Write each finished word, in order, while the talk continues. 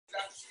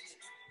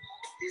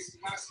His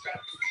master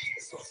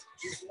Jesus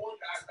is one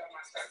after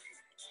master.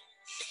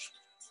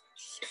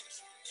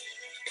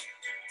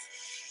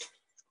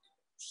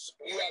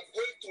 You are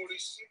going to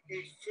receive a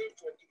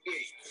favor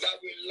today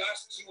that will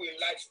last you a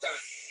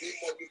lifetime. You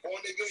must be born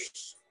again.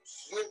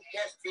 You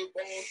must be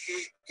born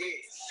again.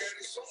 There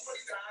is somebody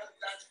that has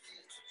that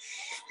key.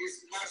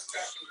 His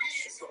master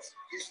Jesus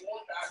is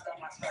one after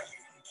master.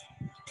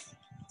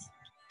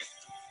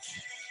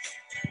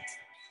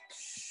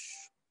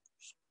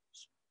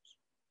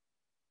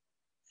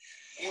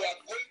 You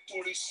are going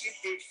to receive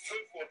a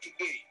favor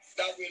today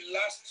that will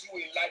last you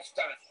a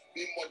lifetime.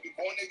 You must be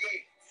born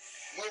again.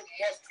 You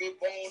must be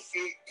born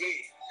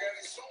again. There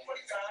is somebody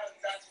that has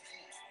that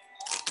key.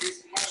 His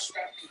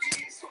master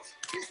Jesus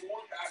is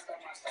one after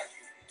master.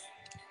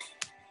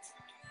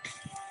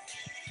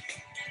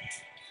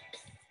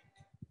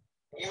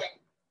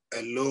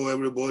 Hello,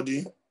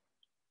 everybody.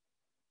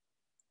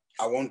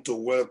 I want to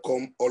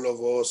welcome all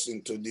of us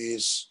into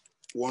this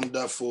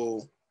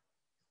wonderful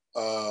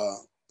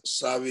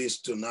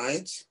service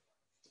tonight.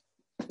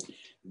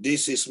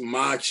 This is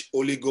March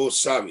Holy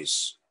Ghost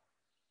service.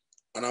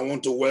 And I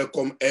want to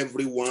welcome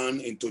everyone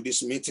into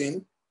this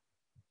meeting.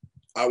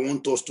 I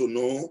want us to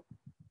know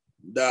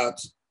that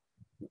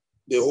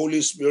the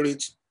Holy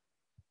Spirit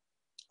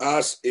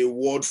has a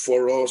word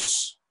for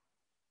us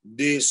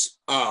this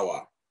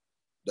hour.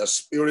 The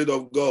Spirit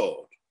of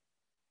God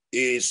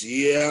is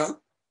here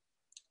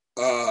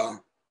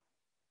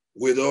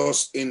with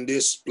us in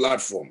this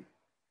platform.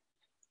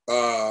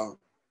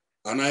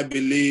 And I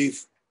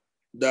believe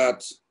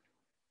that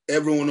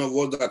every one of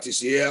us that is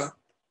here,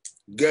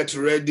 get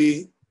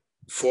ready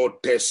for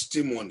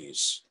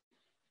testimonies,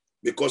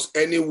 because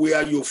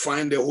anywhere you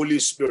find the Holy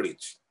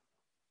Spirit,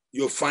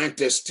 you find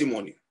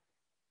testimony.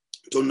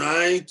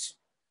 Tonight,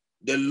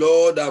 the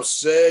Lord has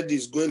said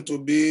is going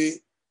to be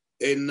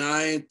a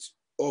night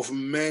of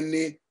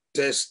many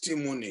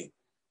testimony,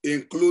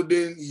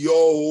 including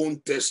your own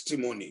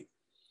testimony.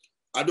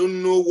 I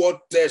don't know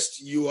what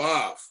test you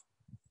have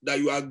that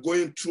you are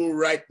going through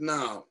right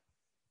now.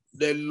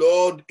 The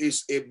Lord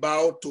is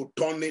about to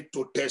turn it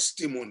to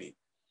testimony.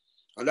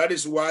 And that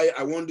is why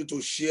I wanted to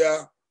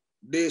share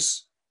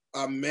this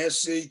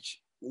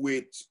message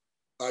with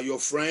your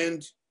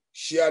friend.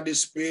 Share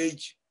this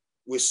page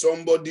with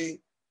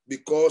somebody,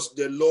 because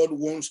the Lord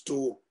wants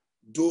to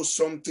do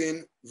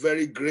something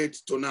very great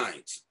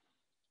tonight.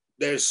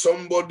 There is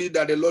somebody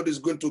that the Lord is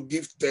going to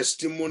give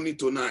testimony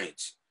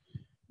tonight.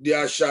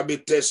 There shall be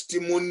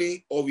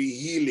testimony of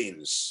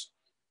healings.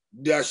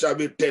 There shall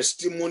be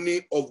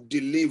testimony of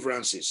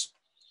deliverances.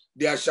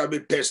 There shall be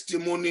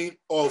testimony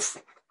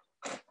of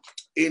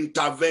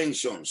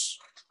interventions,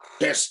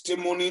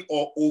 testimony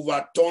or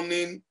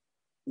overturning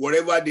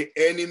whatever the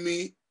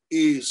enemy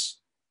is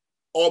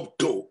up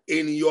to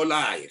in your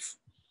life.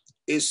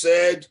 He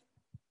said,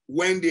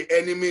 when the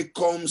enemy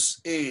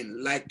comes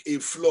in like a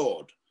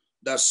flood,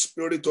 the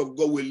Spirit of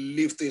God will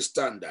lift a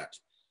standard.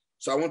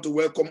 So I want to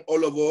welcome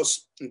all of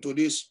us into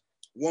this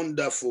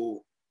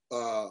wonderful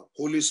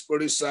Holy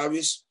Spirit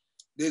service.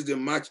 This is the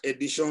March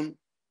edition.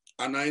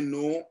 And I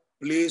know,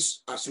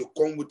 please, as you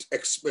come with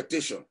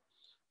expectation,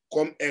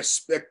 come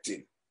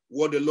expecting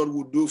what the Lord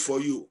will do for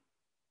you.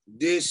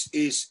 This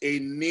is a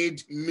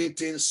need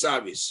meeting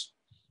service.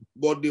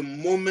 But the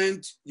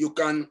moment you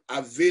can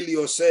avail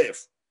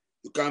yourself,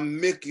 you can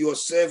make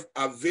yourself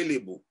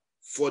available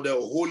for the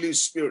Holy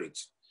Spirit,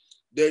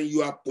 then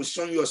you are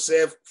positioning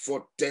yourself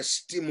for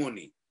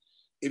testimony.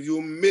 If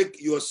you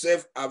make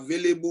yourself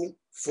available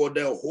for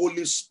the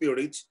Holy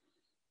Spirit,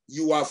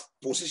 you have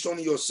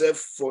positioned yourself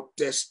for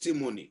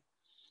testimony.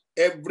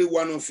 Every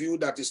one of you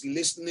that is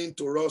listening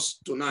to us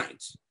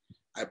tonight,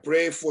 I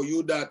pray for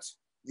you that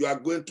you are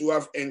going to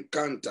have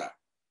encounter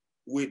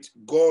with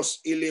God's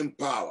healing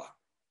power.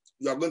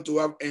 You are going to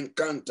have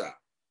encounter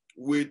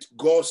with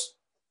God's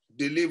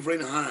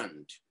delivering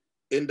hand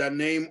in the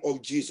name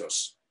of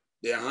Jesus.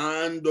 The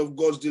hand of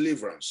God's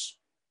deliverance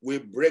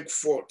will break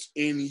forth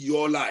in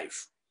your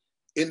life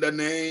in the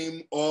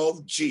name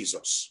of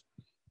Jesus.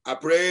 I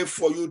pray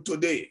for you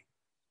today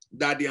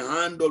that the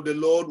hand of the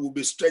Lord will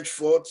be stretched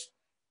forth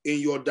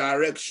in your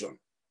direction,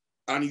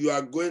 and you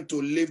are going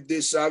to leave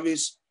this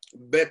service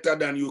better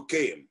than you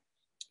came.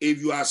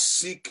 If you are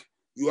sick,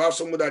 you have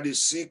someone that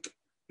is sick,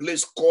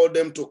 please call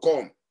them to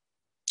come,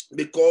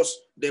 because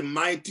the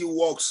mighty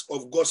works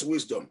of God's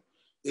wisdom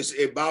is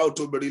about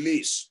to be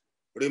released.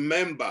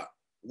 Remember,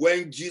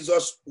 when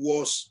Jesus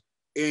was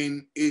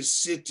in his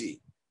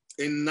city,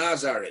 in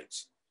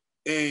Nazareth,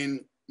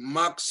 in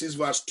Mark 6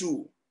 verse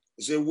 2,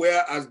 he said,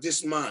 whereas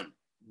this man,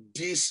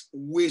 this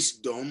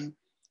wisdom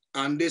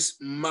and this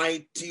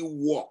mighty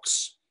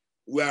works,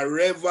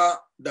 wherever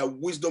the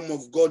wisdom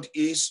of God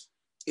is,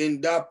 in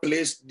that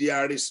place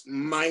there is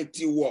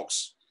mighty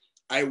works.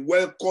 I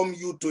welcome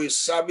you to a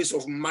service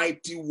of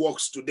mighty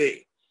works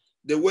today.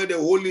 The way the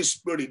Holy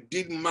Spirit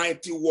did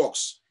mighty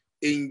works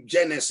in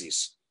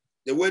Genesis,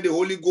 the way the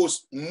Holy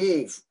Ghost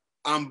moved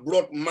and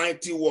brought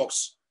mighty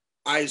works,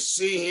 I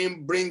see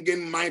him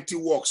bringing mighty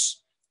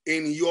works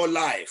in your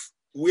life,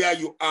 where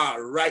you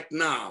are right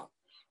now.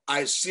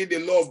 I see the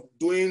Lord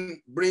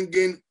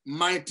bringing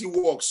mighty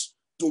works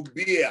to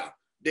bear,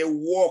 the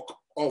work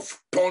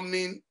of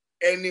turning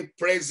any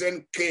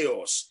present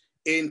chaos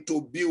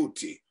into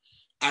beauty.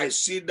 I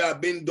see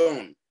that being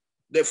done,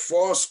 the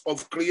force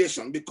of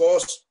creation,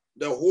 because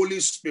the Holy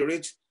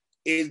Spirit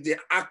is the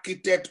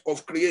architect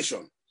of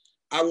creation.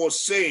 I was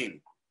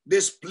saying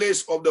this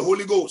place of the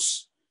Holy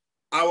Ghost.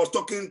 I was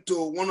talking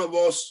to one of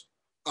us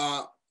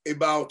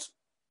about,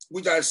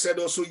 which I said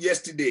also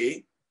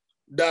yesterday,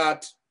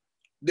 that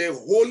the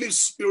Holy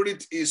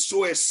Spirit is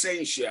so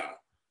essential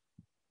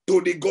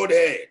to the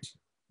Godhead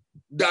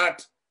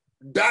that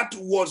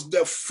was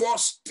the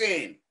first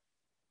thing.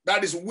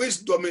 That is,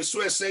 wisdom is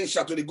so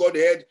essential to the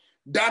Godhead.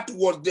 That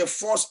was the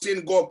first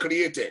thing God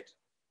created.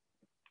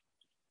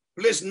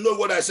 Please note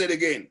what I said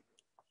again.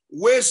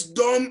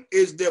 Wisdom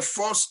is the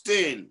first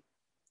thing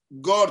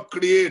God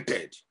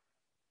created.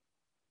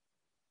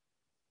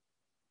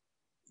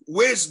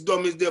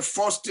 Wisdom is the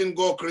first thing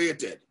God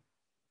created.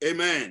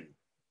 Amen.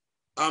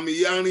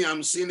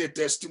 I'm seeing a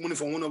testimony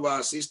from one of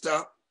our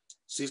Sister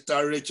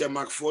Rachel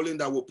McFarlane,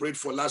 that we prayed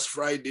for last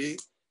Friday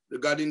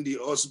regarding the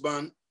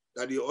husband,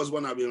 that the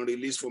husband had been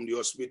released from the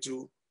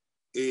hospital,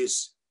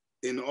 is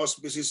in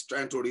hospices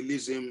trying to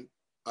release him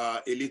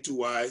a little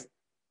while.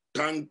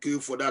 Thank you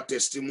for that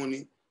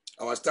testimony.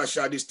 I will start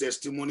sharing this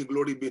testimony.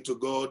 Glory be to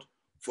God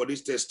for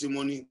this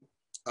testimony.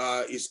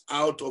 Is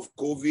out of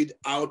COVID,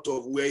 out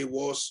of where he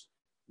was,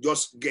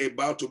 just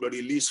about to be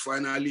released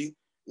finally.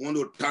 I want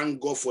to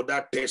thank God for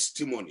that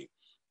testimony.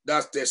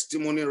 That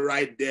testimony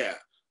right there.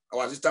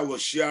 Our sister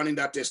was sharing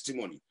that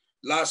testimony.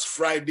 Last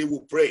Friday, we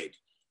prayed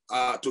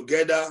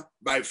together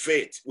by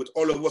faith with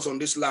all of us on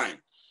this line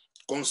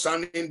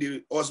concerning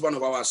the husband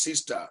of our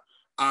sister,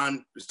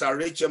 and Mr.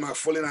 Rachel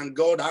McFarlane, and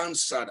God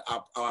answered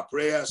our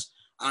prayers,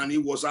 and he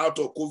was out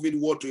of COVID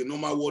ward to a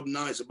normal ward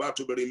now. It's about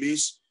to be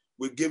released.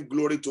 We give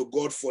glory to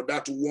God for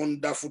that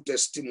wonderful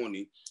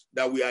testimony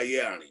that we are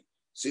hearing.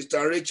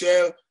 Sister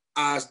Rachel,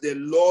 as the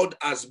Lord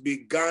has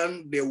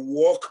begun the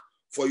work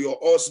for your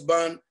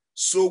husband,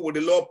 so will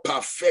the Lord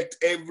perfect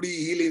every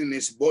healing in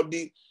his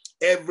body,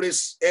 every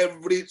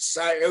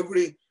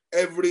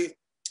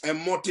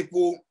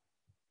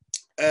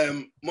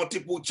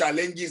multiple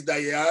challenges that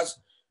he has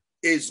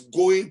is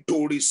going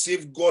to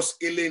receive God's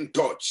healing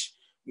touch.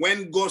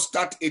 When God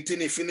starts eating,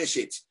 he finish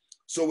it.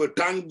 So we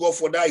thank God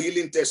for that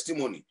healing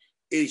testimony.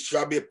 It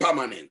shall be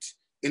permanent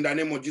in the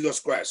name of Jesus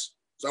Christ.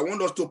 So I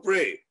want us to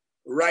pray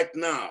right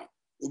now.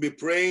 We'll be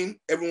praying,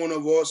 every one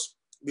of us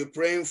will be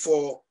praying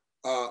for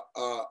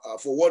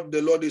what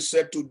the Lord is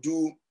said to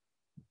do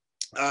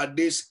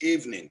this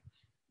evening.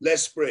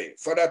 Let's pray.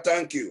 Father,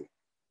 thank you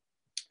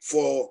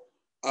for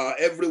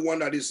everyone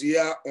that is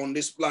here on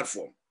this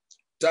platform.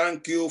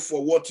 Thank you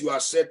for what you are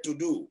set to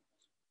do.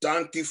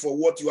 Thank you for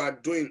what you are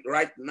doing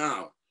right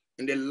now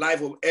in the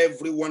life of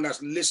everyone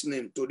that's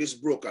listening to this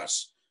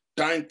broadcast.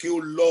 Thank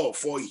you, Lord,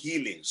 for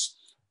healings.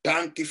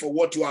 Thank you for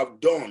what you have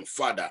done,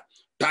 Father.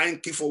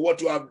 Thank you for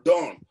what you have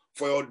done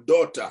for your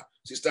daughter,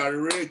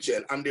 Sister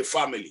Rachel, and the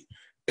family.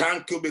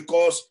 Thank you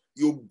because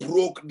you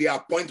broke the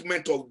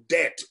appointment of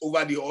death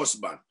over the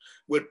husband.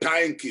 We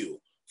thank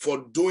you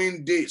for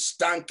doing this.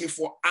 Thank you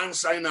for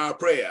answering our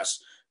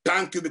prayers.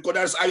 Thank you because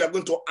that's how you're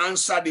going to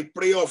answer the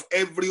prayer of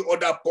every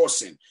other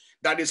person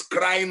that is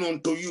crying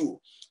unto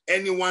you.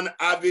 Anyone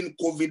having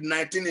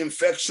COVID-19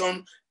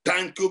 infection,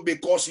 thank you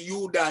because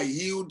you that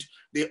healed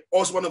the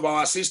husband of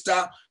our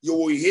sister, you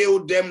will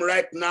heal them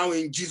right now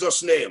in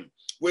Jesus' name.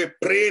 We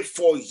pray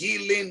for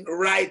healing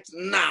right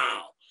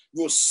now.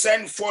 You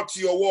send forth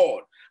your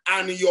word,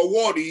 and your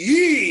word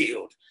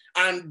healed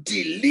and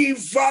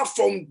deliver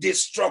from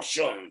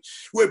destruction.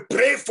 We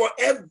pray for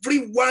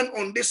everyone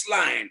on this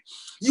line.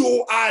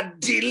 You are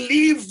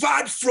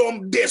delivered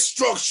from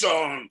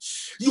destruction.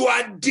 You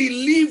are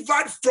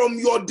delivered from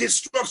your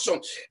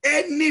destruction.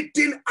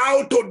 Anything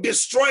out to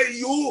destroy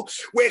you,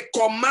 we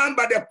command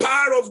by the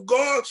power of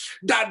God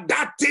that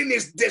that thing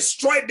is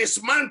destroyed,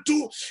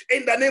 dismantled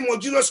in the name of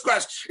Jesus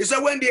Christ. He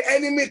said when the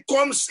enemy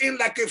comes in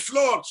like a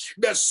flood,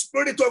 the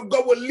Spirit of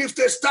God will lift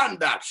a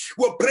standard.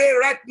 We'll pray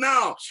right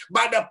now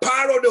by the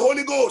power of the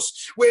Holy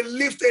Ghost. We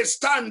lift a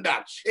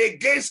standard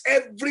against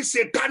every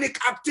satanic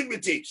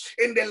activity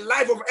in the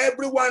life of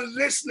everyone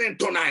listening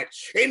tonight.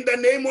 In the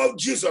name of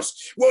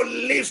Jesus, we'll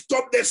lift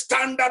up the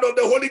standard of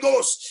the Holy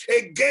Ghost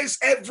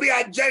against every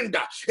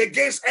agenda,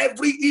 against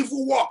every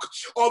evil work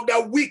of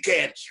the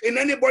wicked in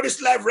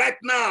anybody's life right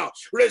now.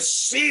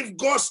 Receive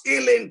God's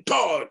healing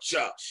touch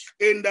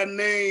in the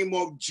name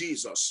of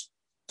Jesus.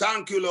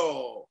 Thank you,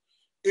 Lord.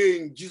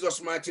 In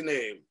Jesus' mighty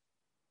name.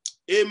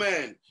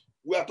 Amen.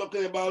 We are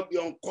talking about the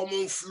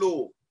uncommon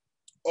flow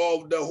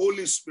of the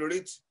Holy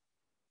Spirit,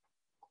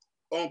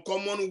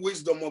 uncommon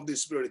wisdom of the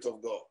Spirit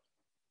of God,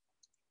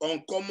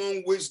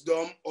 uncommon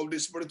wisdom of the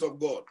Spirit of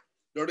God,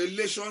 the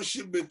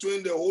relationship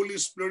between the Holy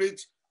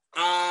Spirit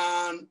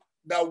and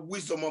the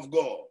wisdom of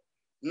God.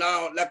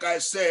 Now, like I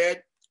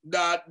said,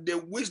 that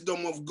the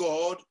wisdom of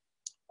God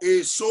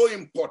is so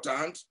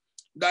important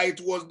that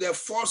it was the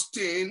first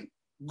thing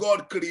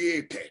God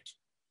created.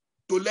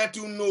 To let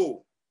you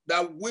know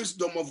that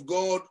wisdom of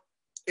God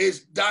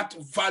is that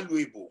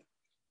valuable,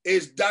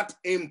 is that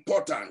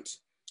important.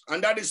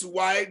 And that is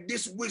why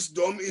this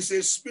wisdom is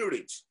a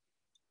spirit.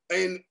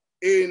 And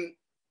in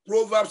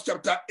Proverbs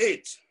chapter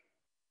 8,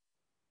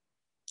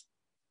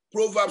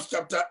 Proverbs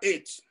chapter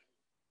 8,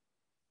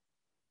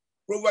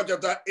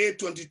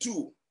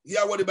 22.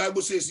 Hear what the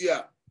Bible says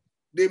here.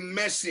 The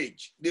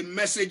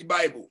message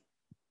Bible.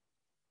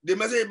 The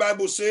message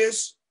Bible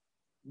says,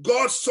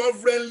 God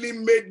sovereignly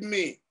made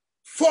me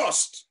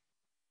first,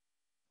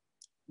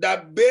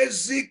 that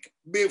basic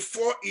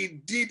before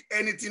he did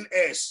anything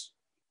else.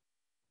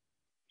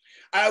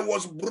 I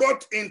was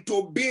brought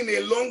into being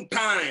a long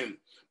time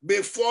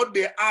before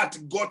the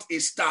earth got a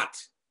start.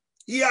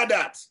 Hear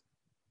that.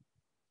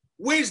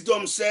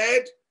 Wisdom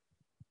said,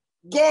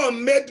 God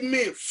made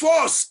me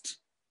first.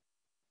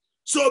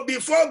 So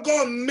before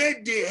God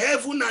made the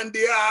heaven and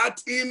the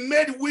earth, he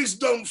made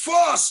wisdom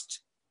first.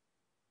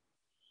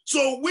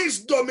 So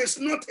wisdom is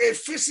not a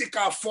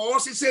physical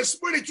force, it's a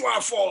spiritual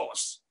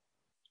force.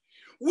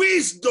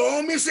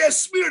 Wisdom is a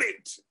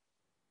spirit.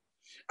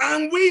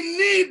 And we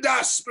need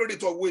that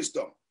spirit of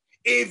wisdom.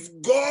 If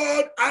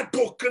God had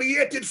to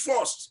create it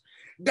first,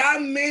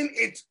 that means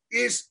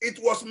it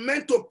was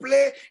meant to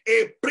play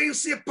a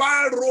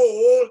principal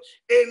role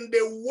in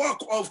the work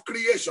of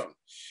creation.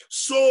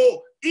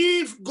 So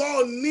if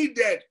God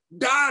needed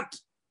that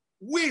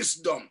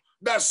wisdom,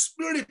 the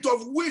spirit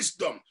of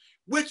wisdom,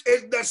 which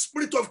is the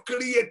spirit of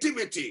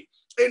creativity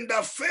in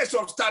the face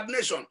of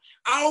stagnation,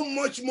 how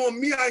much more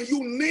me and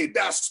you need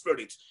that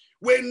spirit?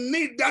 We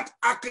need that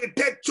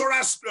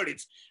architectural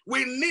spirit.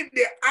 We need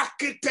the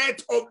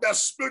architect of the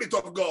Spirit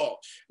of God.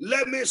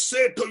 Let me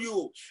say to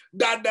you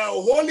that the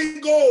Holy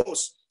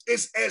Ghost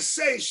is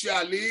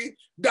essentially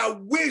the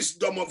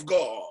wisdom of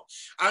God.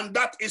 And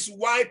that is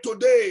why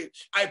today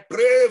I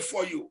pray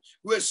for you.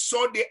 We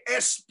saw the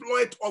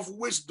exploit of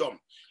wisdom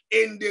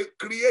in the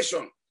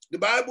creation. The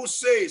Bible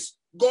says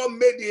God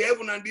made the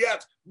heaven and the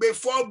earth.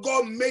 Before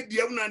God made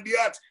the heaven and the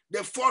earth,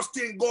 the first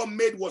thing God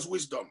made was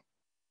wisdom.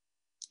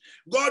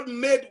 God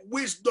made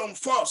wisdom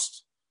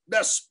first,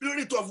 the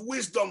spirit of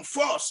wisdom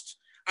first.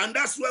 And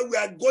that's why we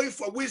are going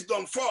for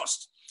wisdom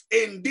first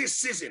in this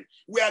season.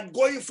 We are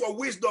going for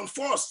wisdom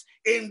first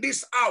in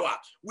this hour.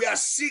 We are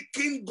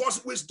seeking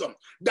God's wisdom,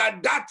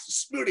 that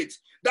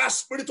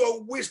spirit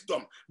of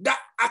wisdom, that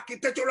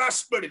architectural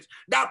spirit,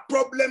 that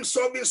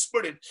problem-solving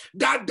spirit,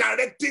 that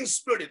directing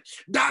spirit,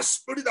 that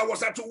spirit that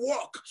was at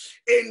work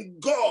in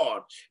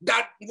God,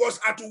 that was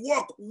at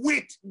work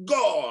with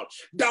God,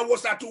 that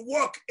was at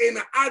work in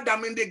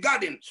Adam in the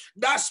garden,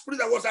 that spirit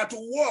that was at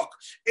work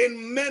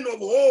in men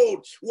of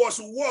old was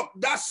work.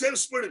 That same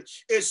spirit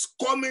is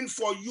coming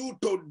for you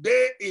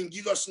today in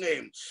Jesus'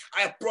 name.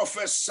 I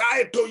prophesy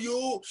to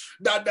you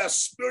that the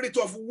spirit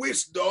of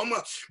wisdom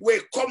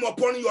will come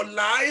upon your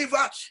life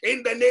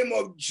in the name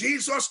of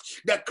Jesus.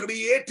 The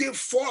creative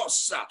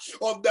force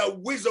of the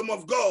wisdom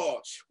of God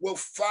will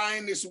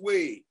find its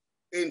way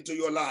into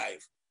your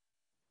life.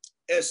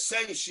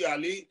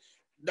 Essentially,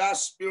 that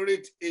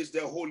spirit is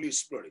the Holy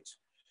Spirit.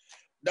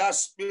 That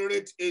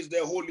spirit is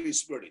the Holy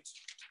Spirit.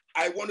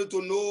 I want you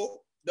to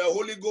know the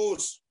Holy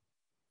Ghost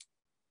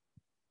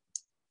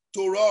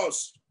to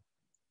us.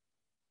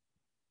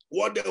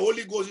 What the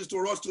Holy Ghost is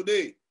to us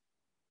today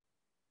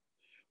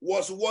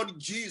was what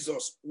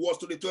Jesus was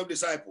to the 12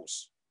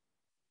 disciples.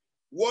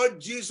 What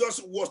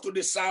Jesus was to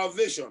the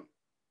salvation,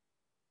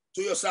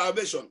 to your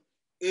salvation,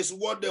 is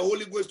what the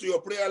Holy Ghost to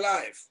your prayer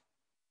life.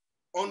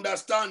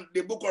 Understand,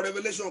 the book of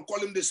Revelation call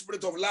him the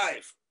spirit of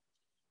life.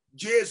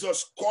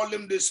 Jesus called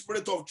him the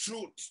spirit of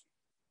truth.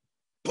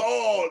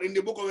 Paul in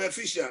the book of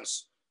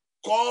Ephesians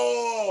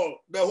call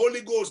the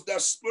Holy Ghost the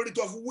spirit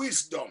of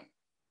wisdom.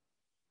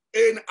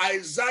 In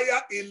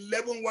Isaiah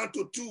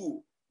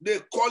 11:1-2, they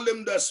call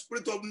him the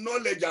spirit of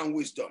knowledge and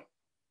wisdom.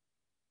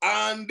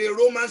 And the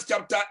Romans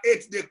chapter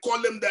 8, they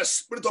call him the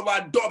spirit of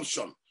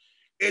adoption.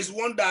 Is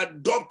one that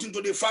adopts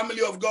into the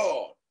family of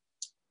God.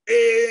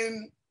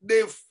 In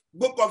the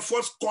book of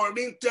 1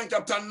 Corinthians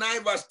chapter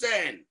 9 verse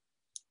 10,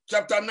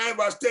 chapter 9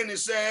 verse 10, it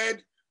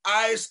said,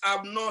 eyes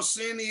have not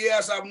seen,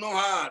 ears have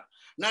not heard,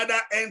 neither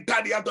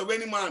entered the heart of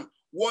any man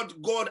what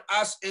God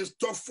has in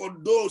store for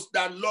those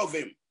that love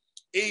him.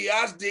 He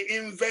has the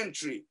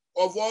inventory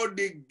of all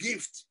the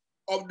gift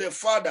of the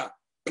Father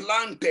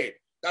planted.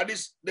 That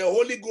is, the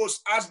Holy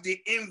Ghost has the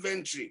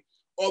inventory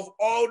of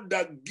all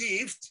the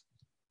gift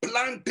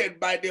planted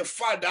by the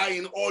Father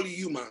in all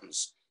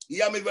humans.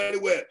 Hear me very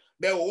well.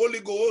 The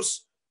Holy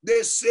Ghost,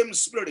 the same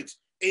spirit,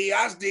 he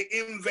has the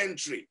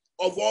inventory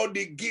of all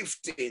the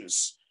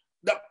giftings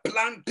that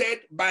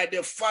planted by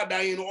the Father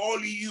in all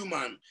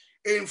human.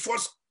 In 1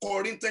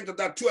 Corinthians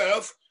chapter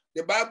 12,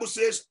 the Bible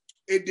says,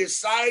 it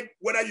decide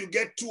whether you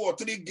get 2 or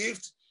 3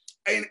 gifts.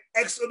 In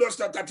Exodus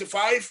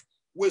 35,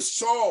 we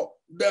saw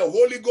the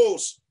Holy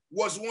Ghost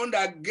was one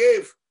that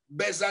gave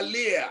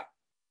Bezalel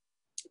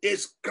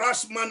his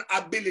craftsman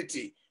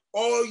ability,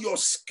 all your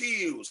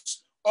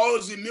skills, all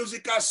the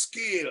musical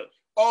skill,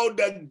 all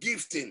the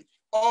gifting,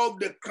 all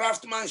the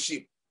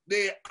craftsmanship.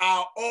 They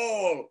are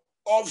all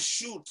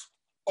offshoot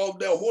of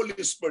the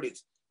Holy Spirit.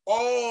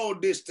 All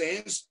these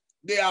things,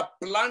 they are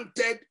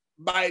planted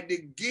by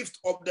the gift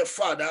of the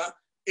Father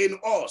in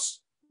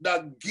us,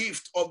 the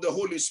gift of the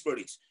Holy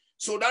Spirit.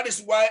 So that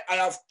is why I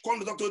have come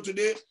to talk to you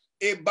today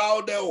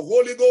about the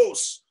Holy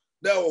Ghost.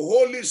 The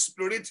Holy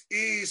Spirit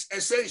is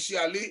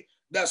essentially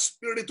the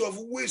spirit of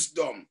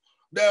wisdom.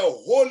 The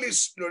Holy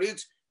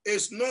Spirit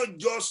is not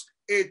just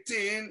a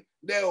thing.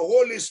 The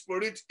Holy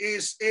Spirit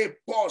is a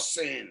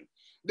person.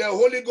 The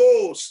Holy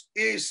Ghost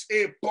is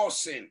a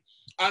person.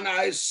 And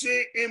I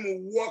see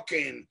him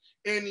working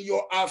in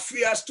your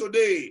affairs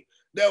today.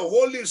 The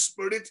Holy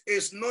Spirit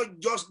is not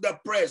just the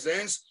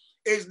presence,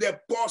 is the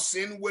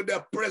person with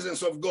the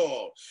presence of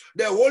God.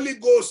 The Holy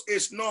Ghost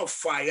is not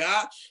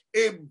fire,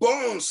 it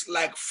burns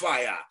like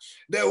fire.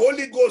 The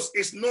Holy Ghost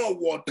is not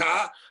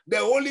water, the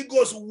Holy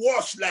Ghost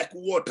washes like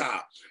water.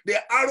 The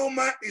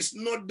aroma is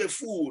not the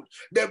food,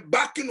 the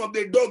barking of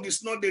the dog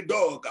is not the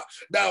dog.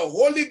 The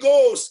Holy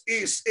Ghost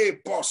is a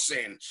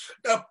person.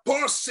 The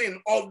person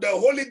of the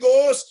Holy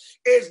Ghost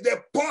is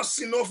the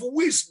person of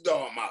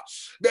wisdom.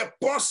 The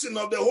person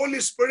of the Holy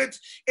Spirit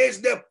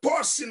is the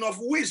person of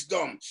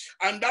wisdom.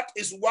 And that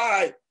is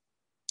why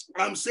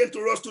I'm saying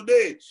to us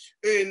today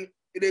in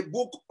the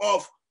book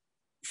of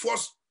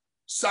First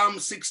Psalm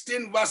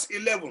 16 verse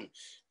 11,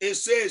 it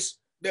says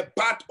the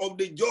path of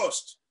the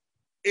just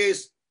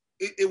is,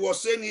 it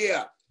was saying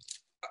here,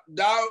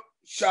 thou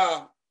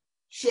shalt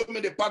show me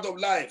the path of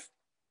life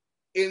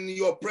in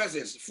your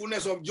presence,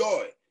 fullness of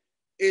joy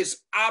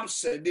is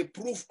absent. The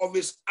proof of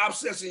his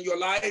absence in your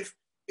life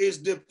is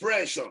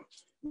depression.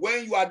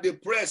 When you are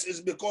depressed,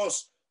 it's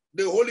because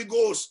the Holy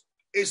Ghost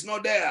is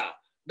not there.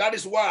 That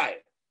is why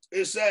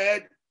he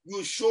said,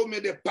 you show me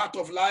the path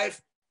of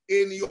life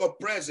in your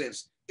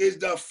presence is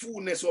the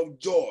fullness of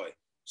joy.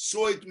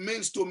 So it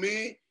means to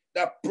me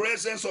the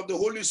presence of the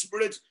Holy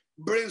Spirit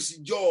brings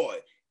joy.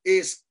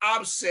 His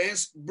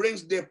absence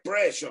brings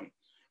depression.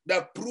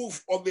 The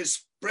proof of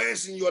his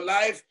presence in your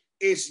life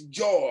is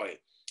joy.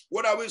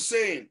 What are we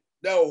saying?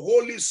 The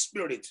Holy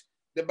Spirit,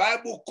 the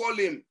Bible call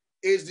him,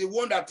 is the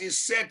one that is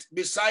set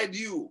beside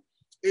you.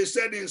 It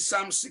said in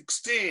Psalm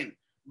 16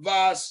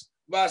 verse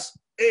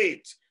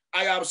 8,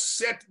 I have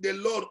set the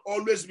Lord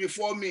always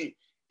before me.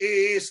 He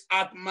is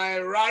at my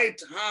right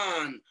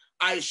hand.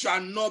 I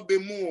shall not be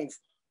moved.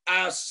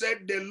 I have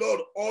set the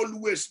Lord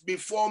always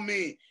before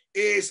me. He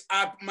is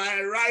at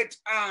my right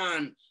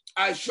hand.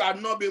 I shall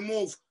not be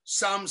moved.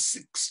 Psalm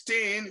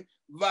 16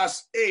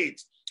 verse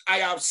 8. I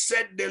have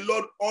set the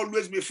Lord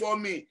always before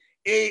me.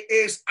 He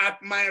is at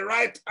my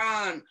right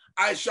hand.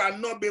 I shall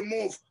not be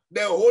moved.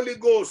 The Holy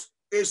Ghost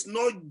is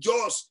not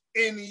just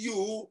in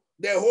you.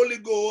 The Holy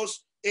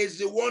Ghost is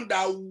the one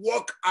that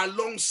walk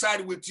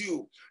alongside with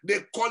you. They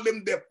call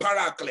him the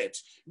Paraclete.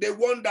 The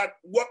one that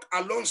walk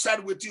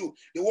alongside with you.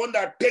 The one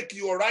that take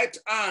your right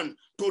hand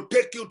to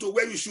take you to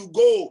where you should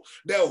go.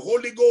 The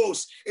Holy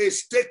Ghost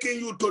is taking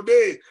you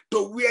today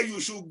to where you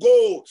should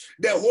go.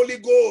 The Holy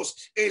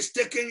Ghost is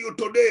taking you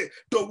today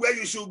to where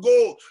you should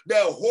go.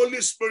 The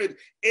Holy Spirit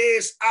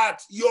is at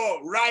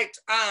your right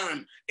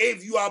hand.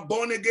 If you are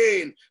born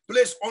again,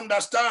 please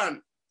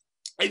understand,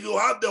 if you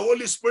have the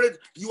Holy Spirit,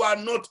 you are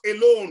not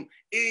alone.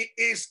 He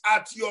is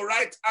at your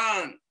right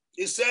hand.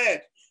 He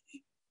said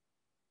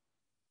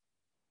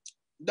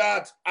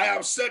that I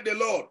have set the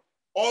Lord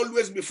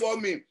always before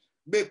me,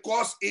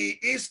 because he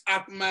is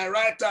at my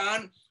right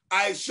hand,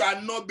 I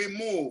shall not be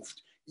moved.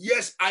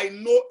 Yes, I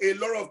know a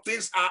lot of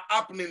things are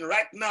happening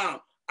right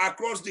now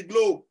across the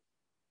globe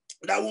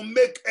that will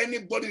make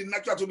anybody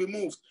natural to be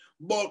moved.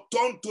 But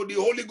turn to the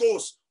Holy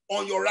Ghost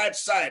on your right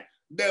side.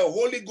 The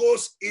Holy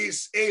Ghost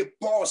is a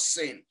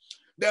person.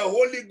 The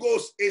Holy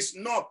Ghost is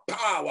not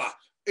power.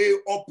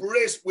 It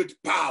operates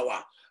with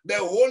power. The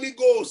Holy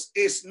Ghost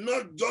is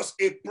not just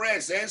a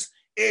presence,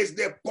 it's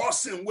the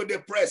person with the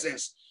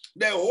presence.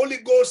 The Holy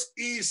Ghost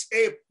is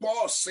a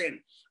person.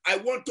 I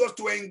want us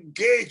to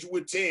engage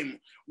with him.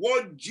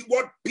 What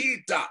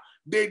Peter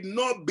did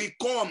not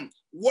become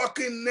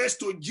walking next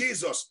to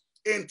Jesus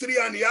in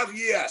 3.5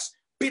 years,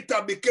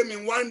 Peter became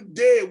in one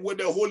day with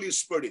the Holy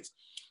Spirit.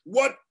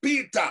 What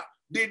Peter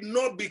did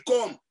not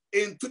become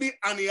in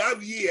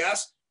 3.5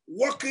 years,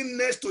 walking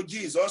next to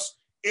Jesus,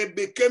 it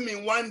became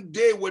in one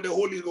day with the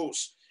Holy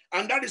Ghost.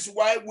 And that is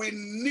why we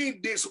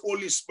need this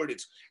Holy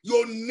Spirit.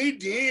 You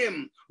need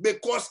him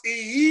because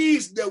he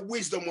is the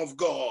wisdom of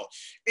God.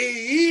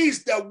 He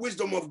is the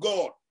wisdom of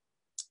God.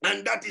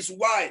 And that is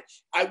why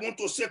I want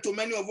to say to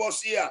many of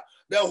us here,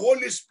 the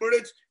Holy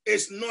Spirit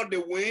is not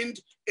the wind,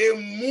 it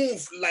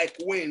moves like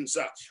winds.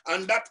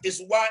 And that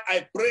is why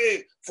I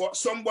pray for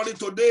somebody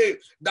today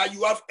that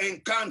you have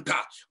encounter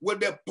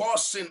with the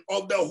person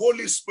of the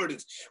Holy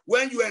Spirit.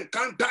 When you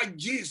encounter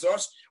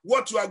Jesus,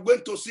 what you are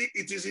going to see,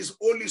 it is his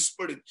Holy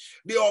Spirit.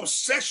 The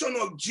obsession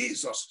of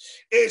Jesus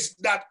is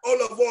that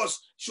all of us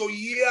should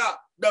hear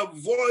the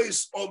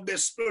voice of the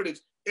Spirit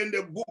in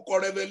the book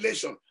of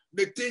Revelation.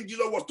 The thing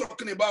Jesus was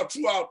talking about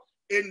throughout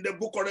in the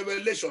book of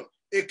Revelation,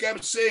 he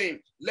kept saying,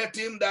 let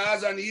him that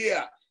has an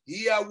ear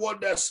hear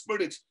what the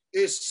Spirit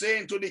is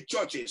saying to the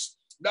churches.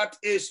 That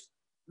is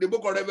the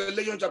book of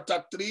Revelation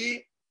chapter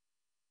 3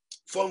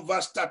 from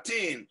verse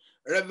 13.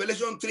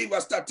 Revelation 3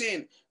 verse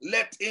 13.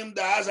 Let him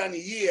that has an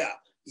ear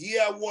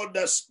hear what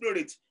the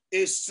Spirit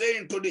is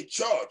saying to the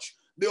church.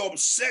 The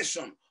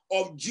obsession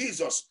of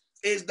Jesus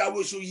is that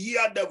we should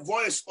hear the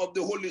voice of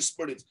the Holy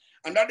Spirit.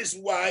 And that is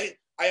why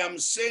I am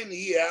saying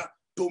here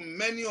to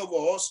many of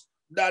us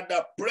that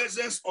the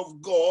presence of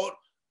God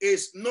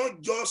is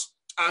not just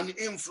an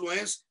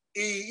influence,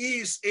 he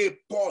is a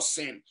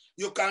person.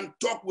 You can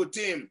talk with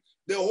him.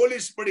 The Holy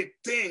Spirit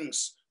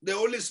thinks, the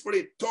Holy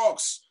Spirit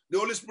talks, the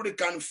Holy Spirit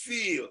can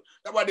feel.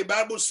 That's what the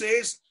Bible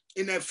says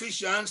in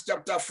Ephesians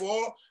chapter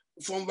 4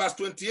 from verse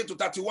 28 to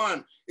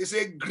 31. It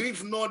says,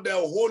 grieve not the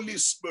Holy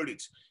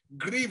Spirit.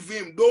 Grieve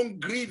him. Don't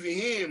grieve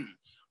him.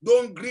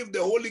 Don't grieve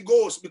the Holy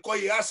Ghost, because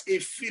he has a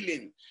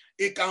feeling.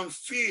 He can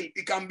feel.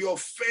 He can be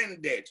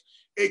offended.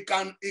 He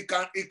can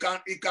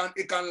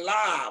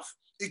laugh.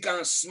 He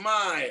can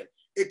smile.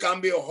 It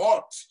can be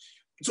hot.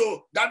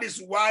 So that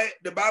is why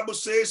the Bible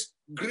says,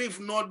 grieve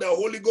not the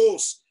Holy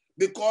Ghost,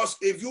 because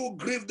if you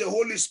grieve the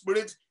Holy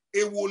Spirit,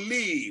 it will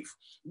leave.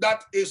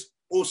 That is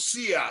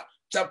Hosea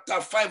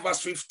chapter 5 verse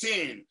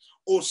 15.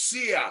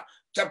 Hosea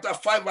chapter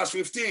 5 verse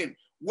 15.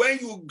 When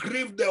you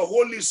grieve the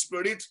Holy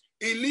Spirit,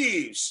 it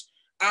leaves,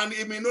 and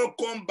it may not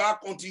come back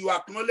until you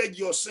acknowledge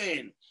your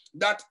sin.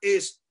 That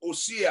is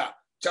Hosea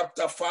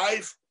chapter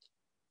 5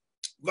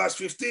 verse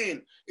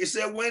 15. It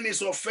said, when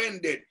it's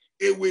offended,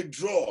 it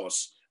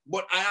withdraws.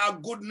 But I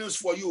have good news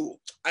for you.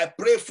 I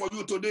pray for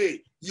you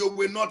today, you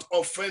will not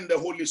offend the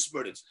Holy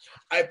Spirit.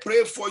 I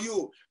pray for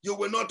you, you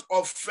will not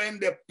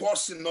offend the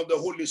person of the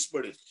Holy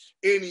Spirit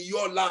in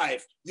your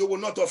life. You will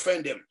not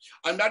offend him.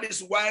 And that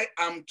is why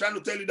I'm trying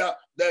to tell you that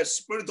the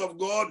Spirit of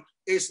God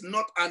is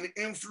not an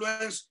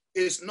influence,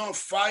 it's not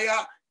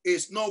fire,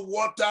 it's not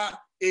water,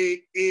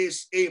 it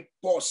is a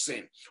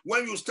person.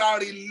 When you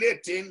start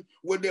relating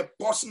with the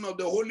person of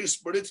the Holy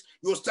Spirit,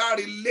 you start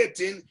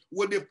relating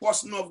with the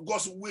person of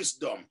God's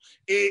wisdom.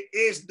 It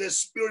is the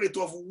Spirit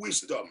of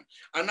wisdom.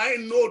 And I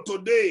know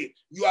today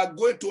you are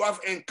going to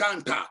have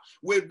encounter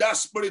with that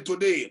Spirit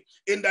today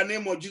in the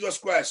name of Jesus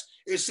Christ.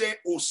 It says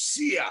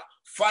Hosea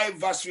 5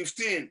 verse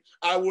 15,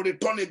 I will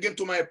return again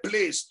to my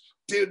place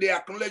till they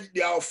acknowledge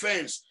their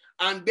offense,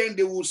 and then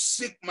they will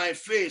seek my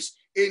face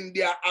in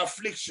their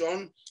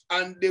affliction,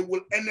 and they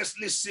will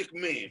earnestly seek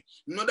me.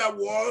 In other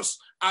words,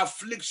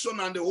 affliction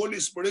and the Holy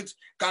Spirit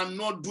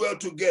cannot dwell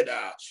together.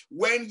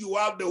 When you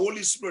have the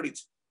Holy Spirit,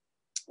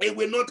 it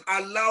will not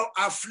allow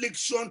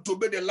affliction to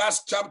be the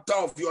last chapter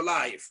of your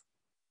life.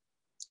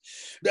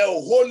 The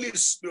Holy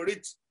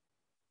Spirit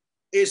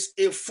is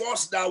a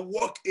force that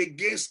works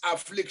against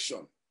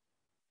affliction.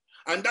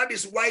 And that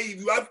is why if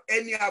you have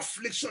any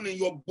affliction in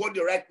your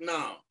body right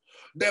now,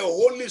 the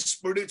Holy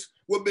Spirit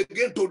will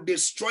begin to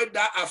destroy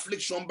that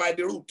affliction by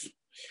the root.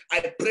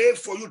 I pray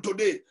for you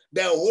today,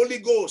 the Holy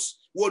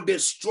Ghost will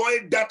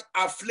destroy that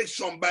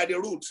affliction by the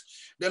root.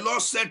 The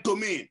Lord said to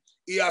me,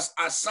 he has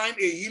assigned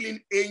a healing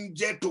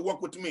angel to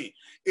work with me.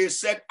 He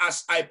said,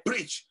 as I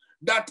preach,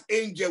 that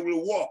angel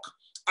will walk.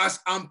 As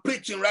I'm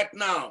preaching right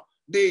now,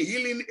 the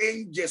healing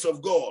angels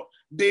of God,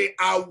 they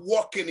are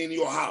walking in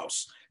your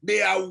house.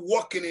 They are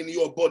walking in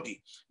your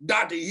body.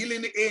 That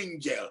healing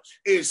angel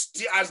is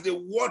as the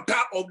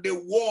water of the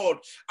world,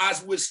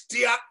 as we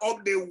stir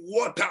up the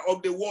water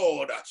of the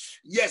world.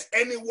 Yes,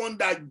 anyone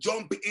that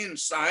jump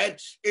inside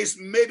is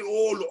made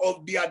whole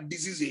of their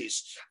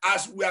diseases.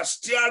 As we are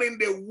stirring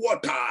the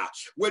water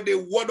with the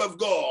word of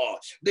God,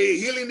 the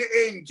healing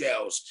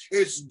angels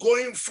is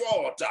going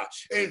forth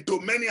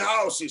into many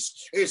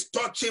houses, is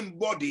touching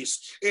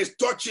bodies, is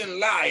touching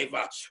life.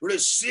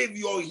 Receive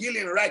your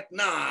healing right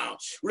now.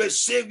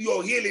 Receive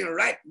your healing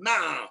right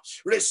now.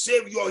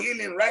 Receive your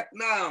healing right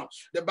now.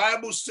 The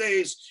Bible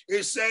says,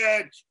 it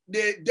said,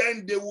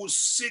 then they will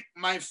seek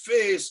my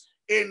face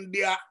in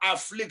their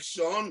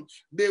affliction.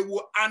 They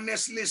will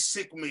earnestly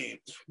seek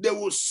me. They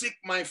will seek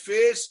my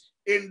face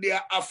in their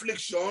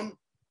affliction,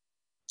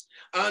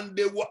 and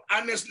they will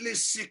earnestly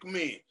seek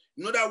me.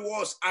 In other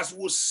words, as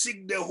we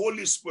seek the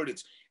Holy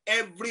Spirit,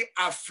 every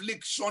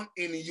affliction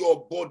in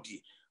your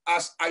body,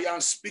 as I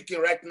am speaking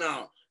right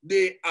now,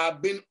 they are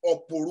being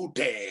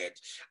uprooted.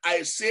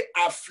 I say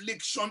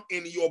affliction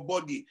in your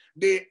body,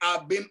 they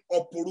are being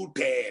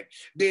uprooted.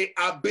 They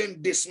are being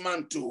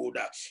dismantled.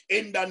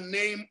 In the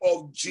name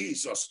of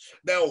Jesus,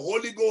 the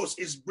Holy Ghost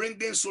is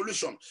bringing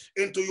solution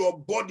into your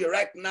body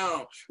right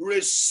now.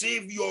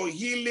 Receive your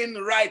healing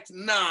right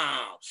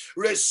now.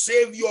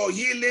 Receive your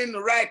healing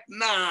right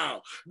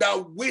now.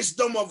 The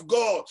wisdom of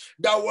God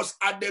that was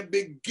at the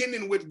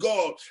beginning with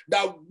God,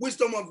 the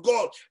wisdom of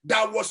God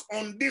that was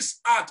on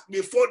this earth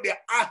before the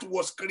earth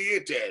was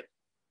created,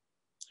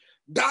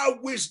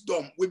 that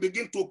wisdom will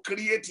begin to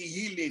create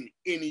healing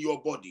in your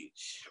body.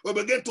 Will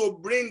begin to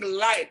bring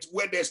light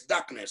where there's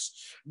darkness.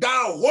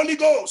 That Holy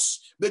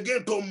Ghost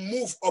begin to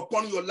move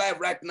upon your life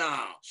right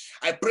now.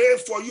 I pray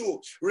for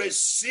you.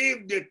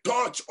 Receive the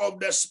touch of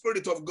the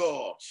Spirit of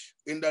God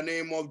in the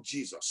name of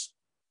Jesus.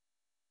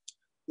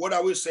 What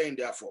are we saying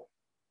therefore?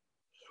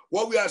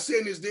 What we are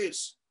saying is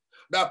this: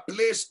 the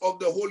place of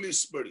the Holy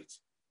Spirit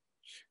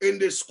in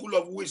the school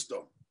of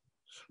wisdom.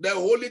 The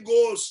Holy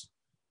Ghost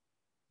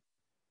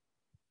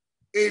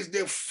is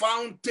the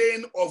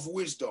fountain of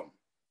wisdom.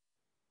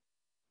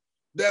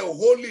 The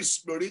Holy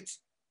Spirit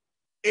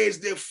is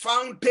the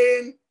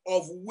fountain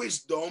of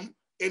wisdom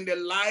in the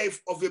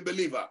life of a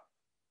believer.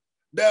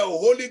 The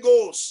Holy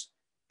Ghost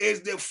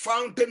is the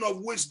fountain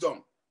of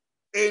wisdom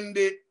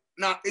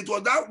now it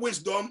was that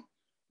wisdom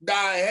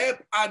that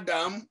helped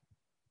Adam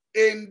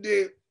in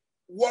the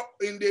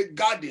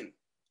garden.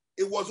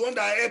 It was one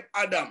that helped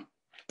Adam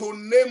to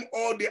name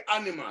all the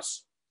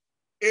animals.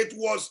 It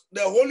was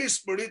the Holy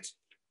Spirit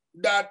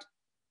that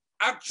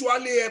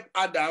actually helped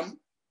Adam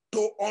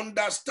to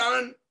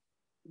understand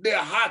the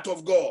heart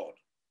of God.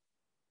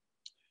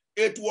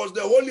 It was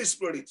the Holy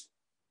Spirit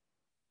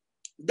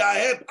that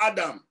helped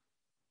Adam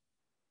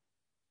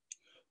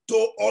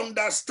to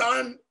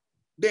understand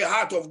the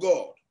heart of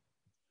God.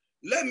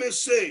 Let me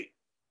say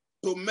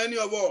to many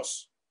of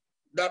us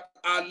that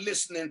are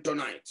listening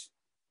tonight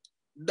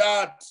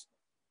that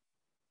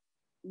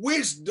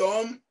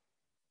wisdom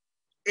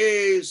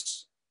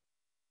is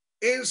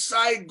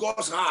inside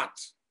God's heart.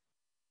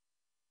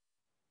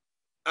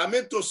 I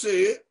meant to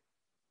say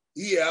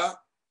here,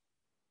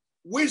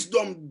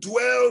 wisdom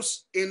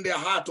dwells in the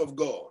heart of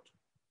God.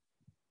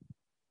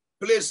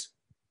 Please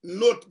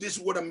note this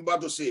word I'm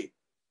about to say.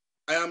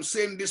 I am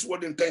saying this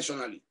word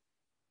intentionally.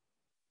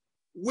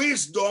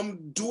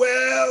 Wisdom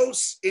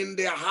dwells in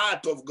the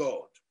heart of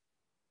God.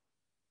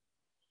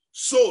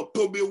 So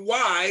to be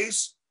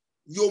wise,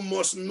 you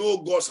must know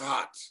God's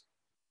heart.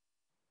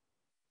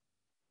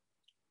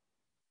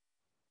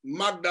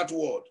 Mark that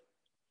word.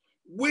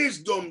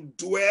 Wisdom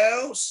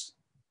dwells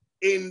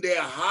in the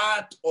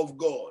heart of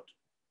God.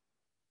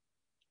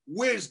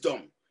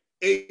 Wisdom,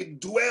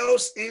 it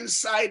dwells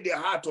inside the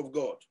heart of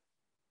God.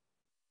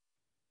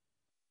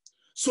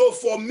 So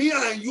for me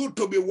and you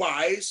to be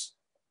wise,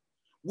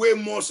 we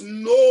must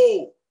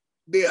know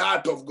the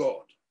heart of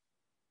God.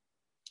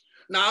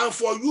 Now,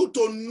 for you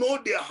to know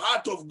the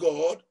heart of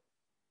God,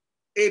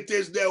 it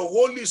is the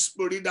Holy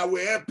Spirit that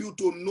will help you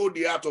to know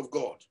the heart of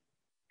God.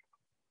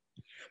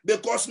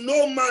 Because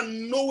no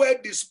man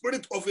knoweth the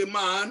spirit of a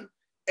man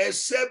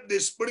except the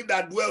spirit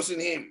that dwells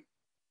in him.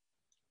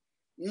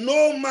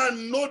 No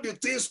man know the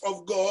things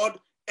of God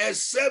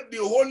except the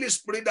Holy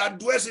Spirit that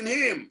dwells in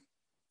him.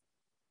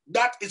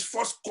 That is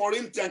 1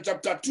 Corinthians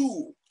chapter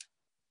 2.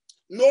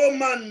 No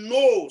man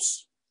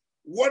knows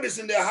what is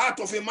in the heart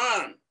of a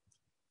man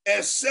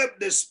except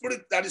the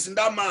spirit that is in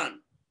that man.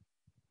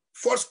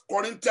 1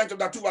 Corinthians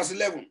chapter 2 verse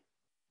 11.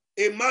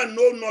 A man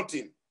know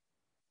nothing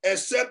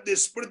except the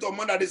spirit of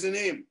man that is in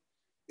him.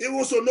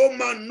 Even so, no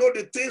man know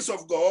the things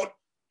of God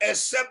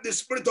except the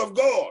spirit of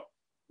God.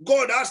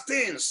 God has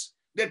things.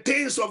 The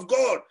things of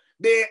God,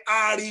 they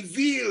are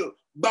revealed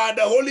by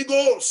the Holy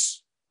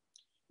Ghost.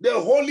 The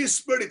Holy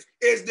Spirit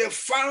is the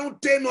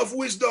fountain of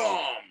wisdom.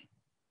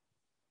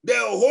 The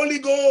Holy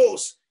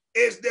Ghost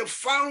is the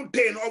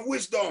fountain of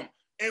wisdom.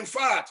 In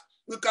fact,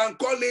 we can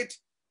call it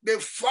the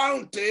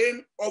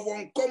fountain of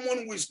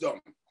uncommon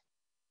wisdom.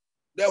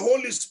 The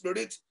Holy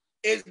Spirit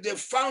is the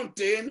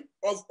fountain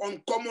of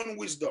uncommon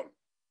wisdom.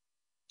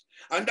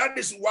 And that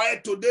is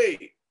why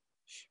today,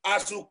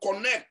 as you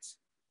connect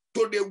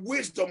to the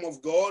wisdom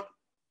of God,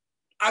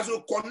 as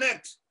you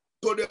connect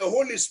to the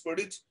Holy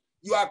Spirit,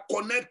 you are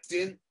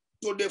connecting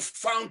to the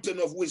fountain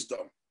of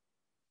wisdom.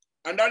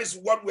 And that is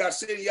what we are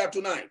saying here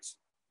tonight,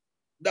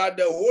 that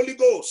the Holy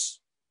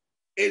Ghost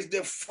is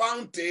the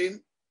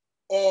fountain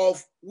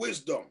of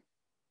wisdom.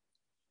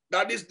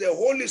 That is, the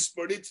Holy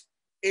Spirit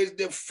is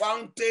the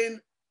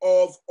fountain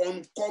of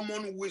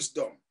uncommon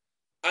wisdom.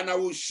 And I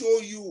will show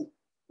you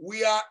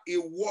where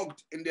it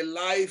worked in the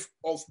life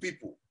of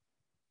people.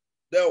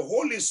 The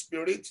Holy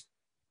Spirit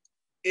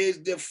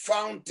is the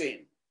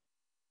fountain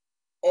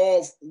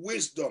of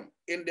wisdom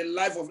in the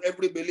life of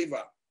every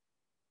believer.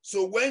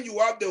 So when you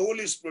have the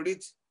Holy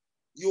Spirit,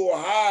 you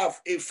have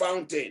a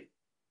fountain.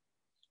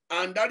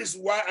 And that is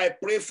why I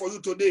pray for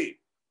you today.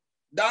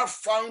 That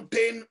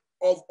fountain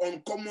of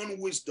uncommon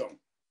wisdom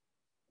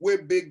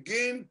will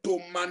begin to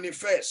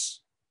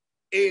manifest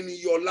in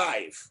your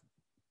life.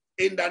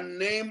 In the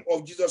name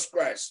of Jesus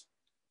Christ,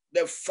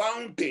 the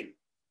fountain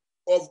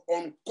of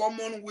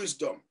uncommon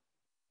wisdom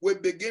will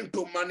begin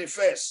to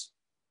manifest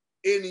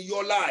in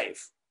your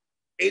life.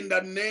 In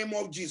the name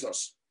of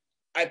Jesus,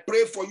 I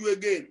pray for you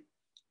again.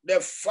 The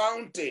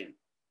fountain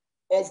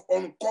of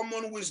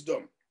uncommon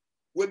wisdom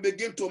will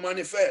begin to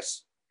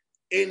manifest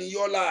in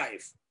your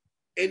life.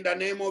 In the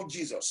name of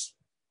Jesus.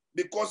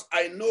 Because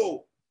I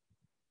know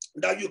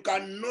that you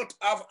cannot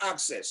have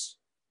access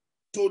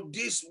to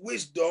this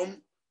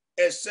wisdom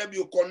except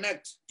you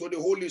connect to the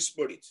Holy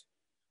Spirit.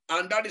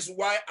 And that is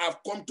why I've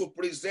come to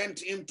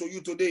present him to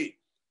you today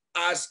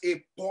as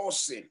a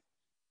person.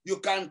 You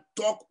can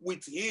talk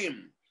with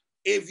him.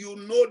 If you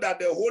know that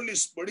the Holy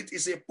Spirit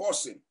is a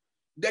person,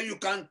 then you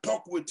can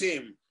talk with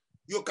him.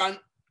 You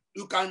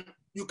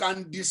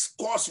can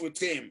discuss with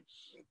him.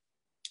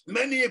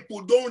 Many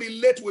people don't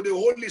relate with the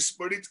Holy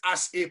Spirit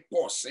as a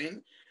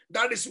person.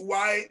 That is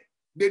why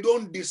they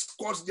don't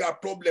discuss their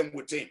problem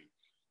with him.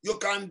 You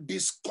can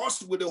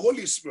discuss with the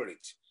Holy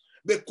Spirit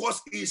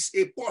because he's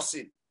a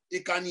person. He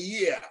can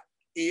hear.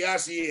 He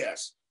has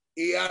ears.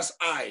 He has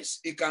eyes.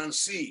 He can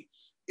see.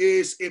 He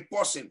is a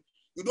person.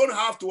 You don't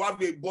have to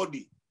have a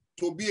body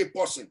to be a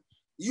person.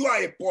 You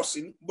are a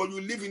person, but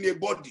you live in a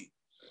body.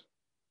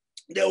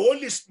 The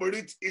Holy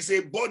Spirit is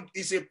a body,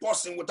 is a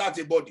person without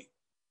a body,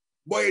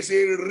 but it's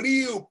a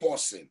real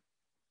person.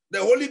 The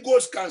Holy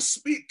Ghost can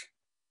speak.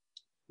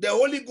 The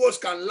Holy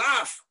Ghost can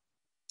laugh.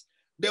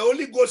 The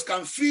Holy Ghost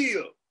can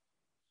feel.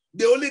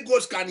 The Holy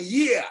Ghost can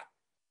hear.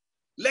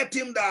 Let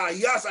him that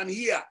hears and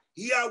hear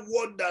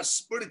what the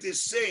Spirit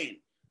is saying.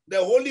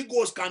 The Holy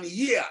Ghost can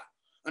hear,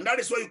 and that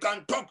is why you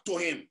can talk to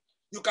him.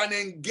 You can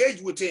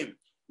engage with him.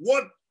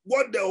 What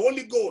the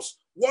Holy Ghost,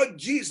 what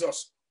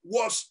Jesus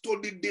was to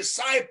the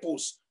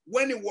disciples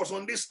when he was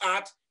on this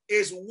earth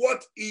is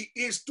what he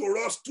is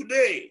to us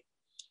today.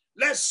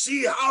 Let's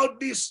see how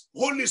this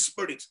Holy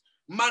Spirit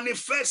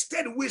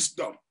manifested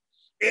wisdom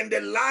in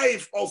the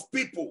life of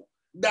people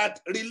that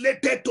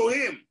related to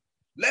him.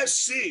 Let's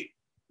see.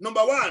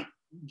 Number one,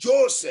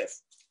 Joseph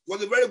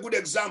was a very good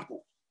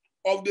example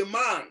of the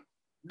man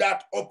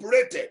that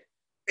operated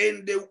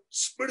in the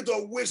spirit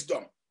of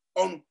wisdom,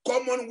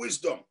 uncommon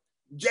wisdom.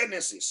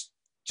 Genesis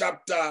that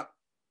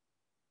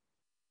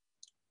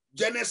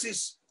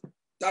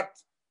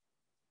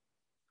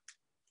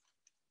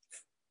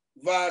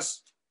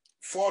verse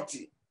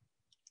 40.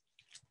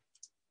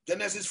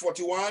 Genesis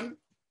 41,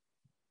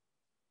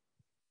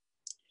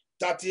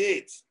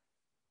 38.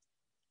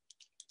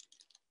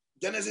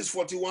 Genesis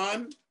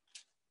 41,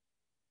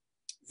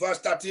 verse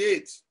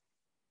 38.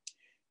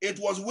 It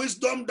was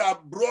wisdom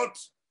that brought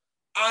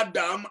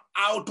Adam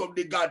out of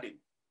the garden.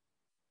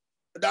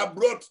 That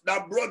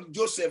brought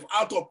Joseph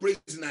out of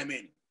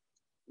prison,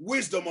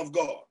 Wisdom of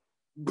God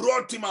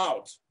brought him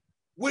out.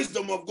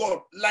 Wisdom of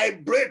God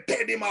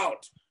liberated him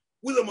out.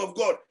 Wisdom of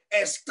God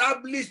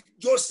established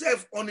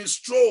Joseph on his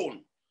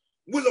throne.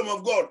 Wisdom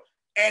of God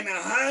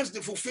enhanced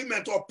the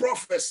fulfillment of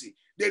prophecy.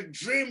 The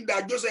dream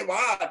that Joseph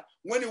had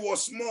when he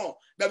was small,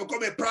 that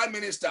became a prime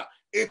minister.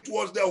 It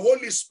was the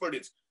Holy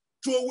Spirit,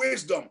 through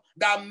wisdom,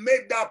 that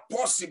made that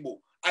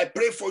possible. I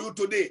pray for you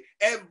today,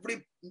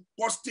 every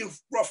positive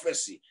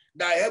prophecy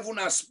that heaven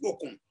has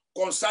spoken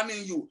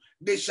concerning you,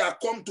 they shall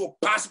come to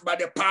pass by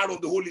the power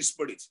of the Holy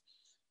Spirit.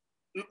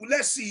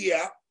 Let's see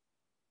here.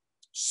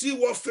 See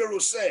what Pharaoh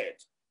said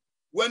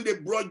when they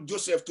brought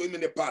Joseph to him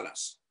in the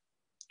palace.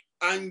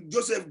 And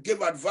Joseph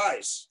gave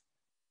advice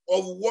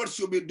of what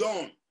should be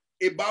done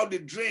about the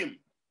dream.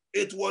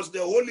 It was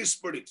the Holy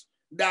Spirit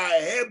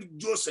that helped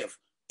Joseph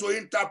to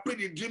interpret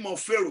the dream of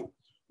Pharaoh.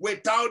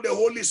 Without the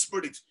Holy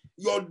Spirit,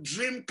 your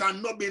dream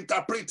cannot be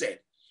interpreted.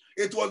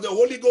 It was the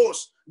Holy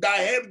Ghost that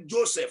helped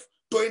Joseph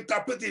to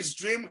interpret his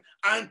dream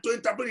and to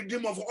interpret the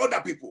dream of other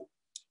people.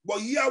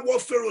 But hear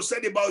what Pharaoh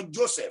said about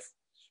Joseph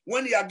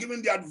when he had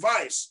given the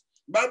advice.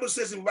 The Bible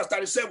says in verse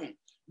 37,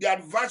 the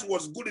advice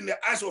was good in the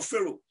eyes of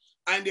Pharaoh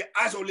and the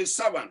eyes of his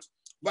servant.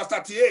 Verse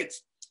 38,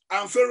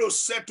 and Pharaoh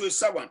said to his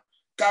servant,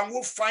 can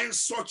we find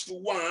such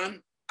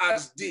one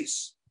as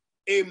this,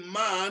 a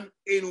man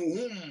in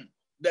whom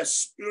the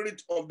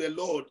Spirit of the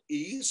Lord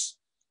is?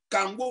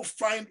 Can we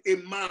find a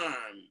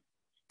man?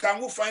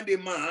 Can we find a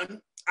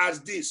man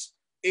as this,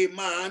 a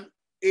man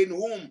in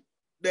whom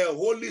the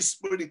Holy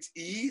Spirit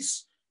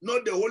is?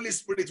 Not the Holy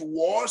Spirit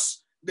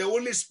was, the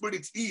Holy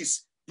Spirit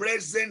is.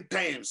 Present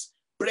tense,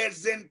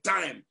 present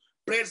time,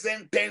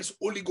 present tense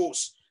Holy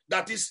Ghost.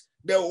 That is,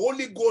 the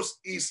Holy Ghost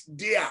is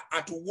there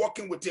at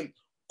working with him.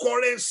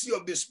 Currency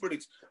of the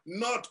Spirit.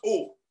 Not,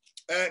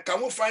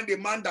 can we find a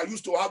man that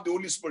used to have the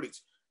Holy Spirit?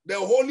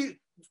 The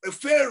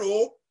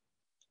Pharaoh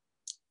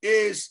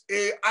is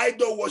an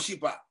idol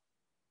worshiper.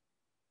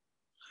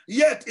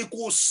 Yet it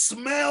could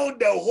smell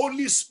the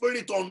Holy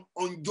Spirit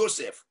on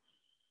Joseph.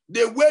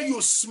 The way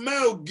you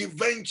smell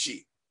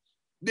Givenchy,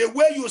 the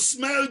way you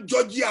smell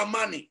Giorgio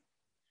Armani,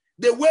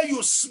 the way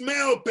you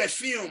smell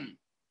perfume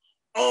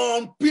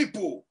on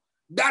people,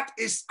 that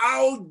is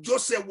how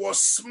Joseph was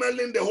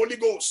smelling the Holy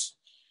Ghost.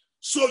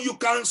 So you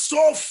can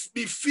so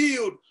be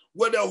filled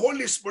with the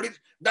Holy Spirit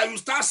that you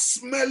start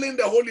smelling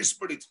the Holy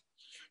Spirit.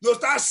 You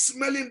start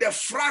smelling the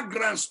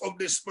fragrance of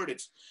the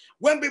Spirit.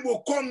 When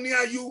people come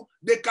near you,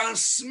 they can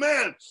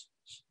smell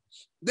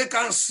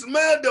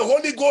the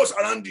Holy Ghost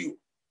around you.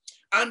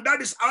 And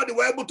that is how they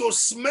were able to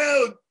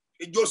smell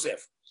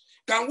Joseph.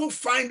 Can we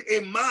find a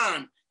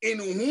man in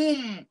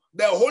whom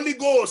the Holy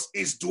Ghost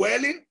is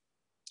dwelling?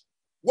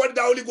 What did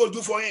the Holy Ghost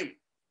do for him?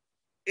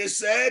 He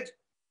said,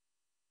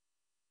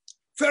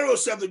 Pharaoh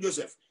said to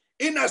Joseph,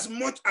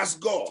 inasmuch as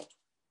God,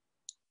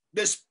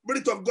 the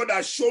Spirit of God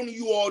has shown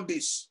you all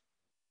this,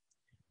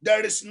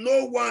 there is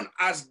no one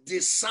as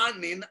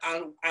discerning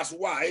and as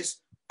wise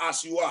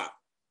as you are.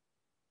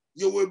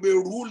 You will be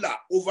ruler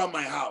over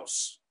my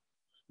house.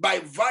 By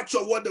virtue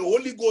of what the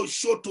Holy Ghost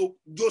showed to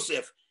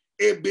Joseph,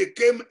 it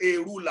became a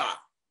ruler.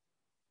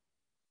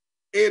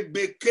 It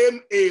became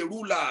a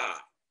ruler.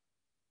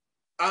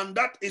 And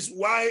that is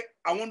why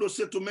I want to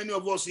say to many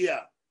of us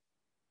here,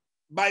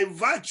 by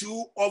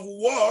virtue of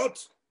what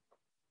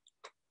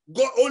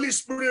God, Holy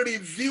Spirit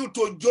revealed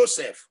to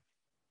Joseph.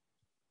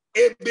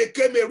 It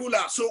became a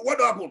ruler. So what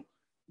happened?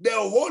 The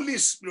Holy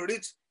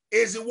Spirit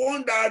is the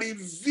one that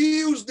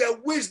reveals the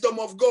wisdom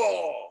of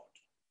God.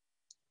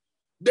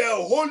 The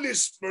Holy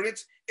Spirit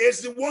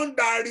is the one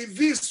that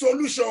reveals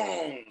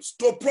solutions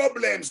to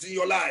problems in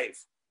your life.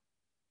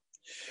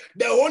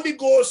 The Holy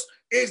Ghost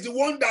is the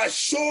one that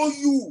shows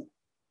you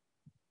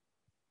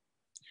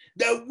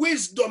the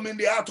wisdom in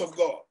the heart of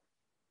God.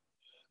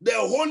 The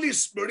Holy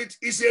Spirit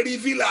is a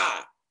revealer.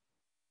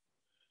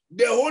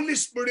 The Holy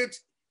Spirit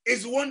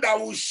is the one that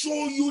will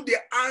show you the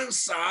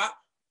answer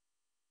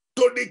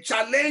to the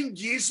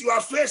challenges you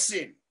are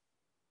facing.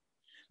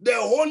 The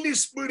Holy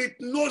Spirit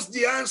knows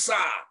the answer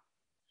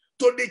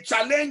to the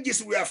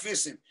challenges we are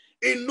facing.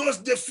 It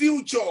knows the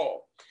future.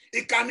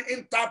 It can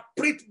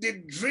interpret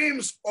the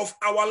dreams of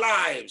our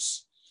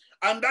lives.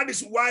 And that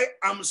is why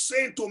I'm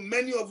saying to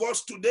many of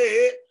us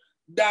today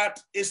that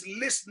is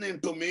listening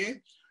to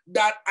me,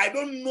 that I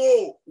don't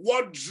know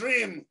what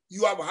dream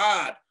you have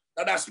had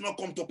that has not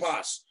come to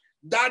pass.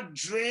 That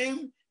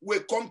dream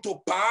will come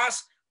to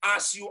pass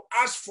as you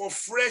ask for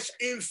fresh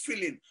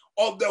infilling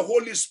of the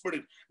Holy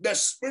Spirit. The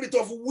spirit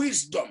of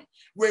wisdom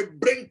will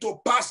bring to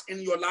pass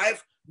in your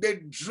life the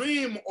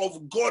dream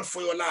of God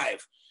for your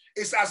life.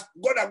 It's as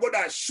God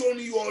has shown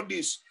you all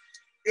this.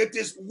 It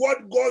is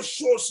what God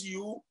shows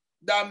you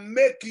that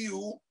make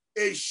you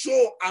a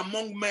show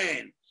among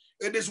men.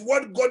 It is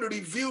what God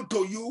revealed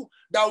to you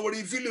that will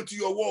reveal it to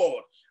your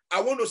world.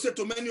 I want to say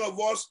to many of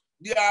us,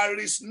 there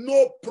is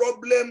no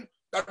problem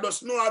that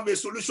does not have a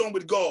solution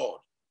with God.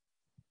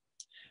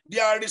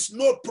 There is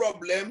no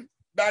problem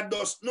that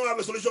does not have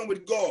a solution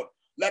with God.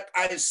 Like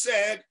I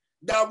said,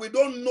 that we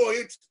don't know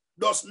it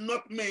does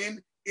not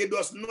mean it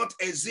does not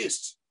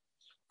exist.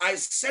 I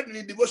said in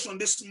the devotion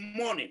this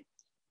morning,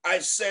 I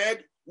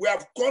said, we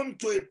have come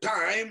to a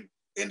time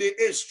in the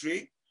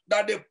history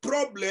that the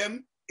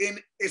problem in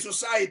a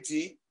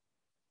society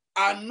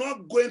are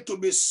not going to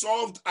be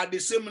solved at the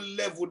same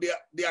level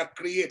they are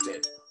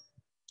created.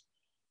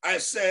 I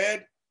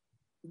said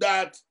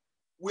that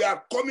we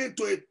are coming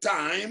to a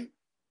time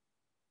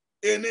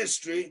in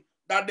history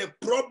that the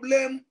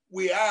problem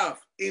we have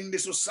in the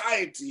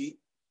society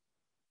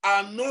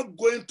are not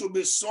going to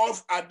be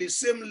solved at the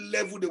same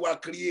level they were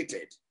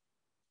created.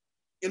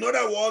 In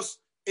other words,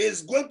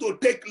 it's going to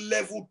take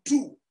level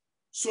 2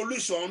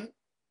 solution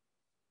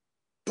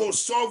to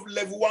solve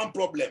level 1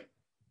 problem.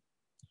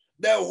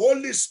 The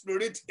Holy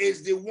Spirit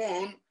is the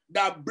one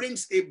that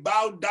brings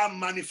about that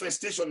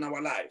manifestation in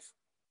our life.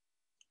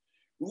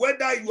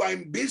 Whether you are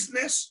in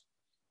business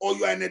or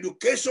you are in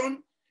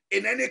education,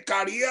 in any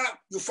career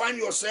you find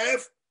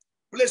yourself,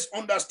 please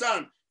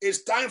understand,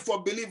 it's time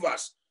for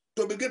believers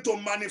to begin to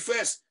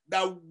manifest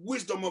the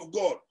wisdom of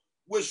God.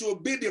 We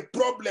should be the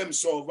problem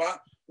solver.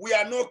 We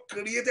are not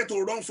created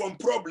to run from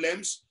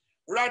problems.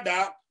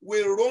 Rather,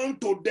 we run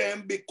to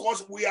them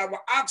because we have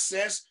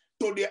access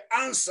to the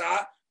answer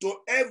to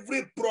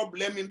every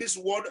problem in this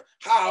world.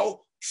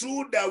 How?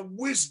 Through the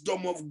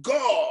wisdom of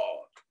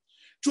God.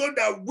 Through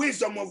the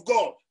wisdom of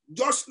God.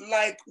 Just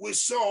like we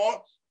saw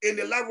in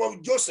the life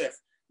of Joseph,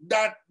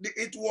 that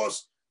it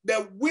was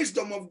the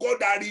wisdom of God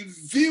that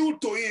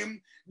revealed to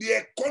him the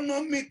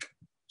economic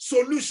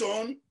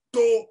solution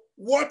to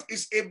what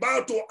is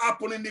about to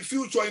happen in the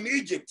future in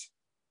Egypt.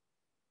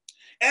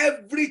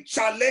 Every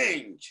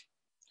challenge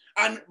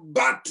and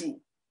battle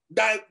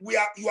that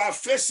you are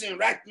facing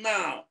right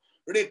now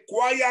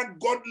require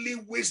godly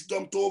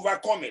wisdom to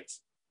overcome it.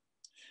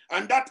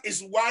 And that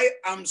is why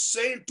I'm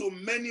saying to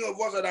many of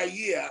us that are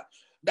here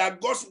that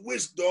God's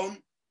wisdom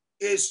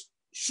is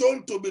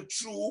shown to be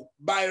true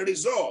by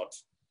result.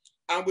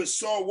 And we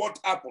saw what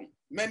happened.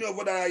 Many of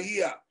us that are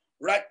here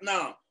right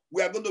now,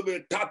 we are going to be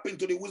tapping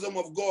to the wisdom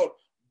of God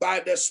by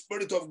the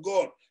Spirit of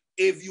God.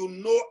 If you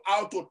know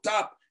how to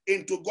tap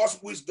into God's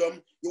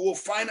wisdom, you will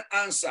find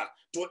answer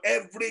to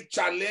every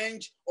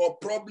challenge or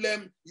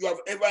problem you have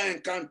ever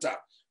encountered.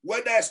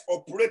 Whether it's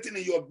operating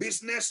in your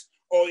business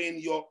or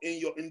in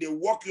the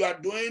work you are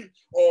doing,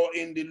 or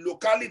in the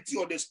locality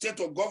or the state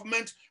of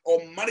government, or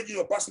managing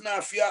your personal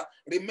affair,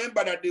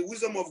 remember that the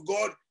wisdom of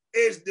God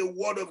is the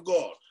word of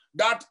God.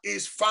 That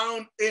is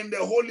found in the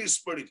Holy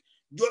Spirit.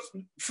 Just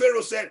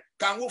Pharaoh said,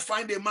 can we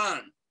find a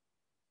man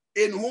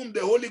in whom the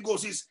Holy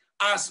Ghost is?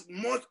 As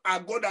much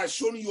as God has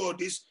shown you all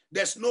this,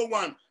 there's no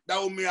one that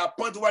will may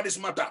appoint over this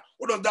matter.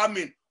 What does that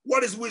mean?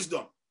 What is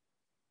wisdom?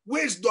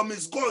 Wisdom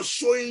is God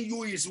showing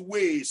you his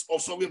ways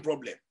of solving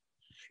problems.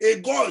 A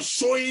God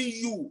showing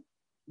you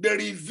the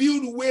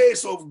revealed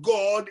ways of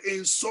God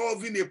in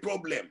solving a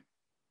problem.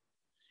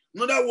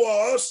 In other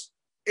words,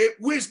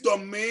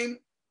 wisdom means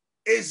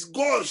is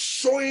God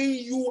showing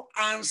you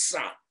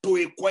answer to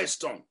a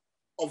question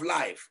of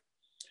life.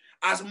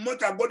 As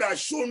much as God has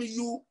shown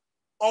you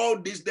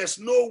all this, there's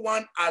no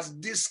one as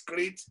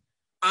discreet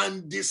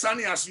and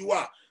discerning as you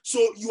are. So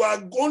you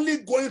are only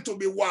going to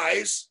be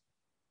wise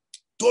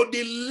to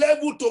the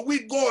level to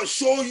which God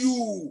show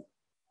you.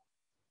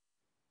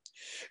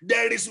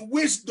 There is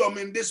wisdom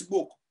in this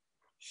book.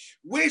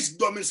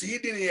 Wisdom is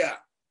hidden here.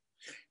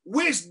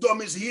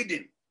 Wisdom is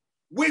hidden.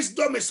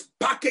 Wisdom is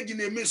packaged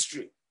in a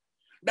mystery.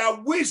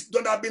 That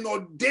wisdom that has been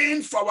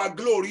ordained for our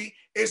glory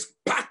is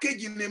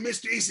packaged in a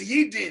mystery, is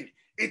hidden.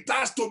 It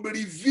has to be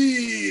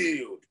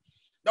revealed.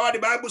 That's what the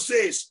Bible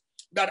says,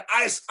 that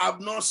eyes have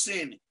not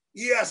seen,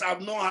 ears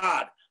have not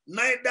heard,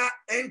 neither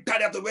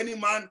entered out of any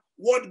man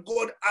what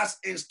God has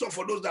in store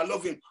for those that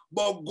love him.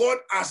 But God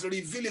has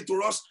revealed it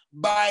to us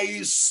by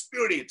his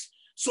Spirit.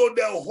 So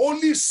the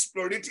Holy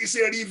Spirit is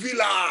a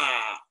revealer.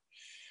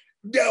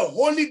 The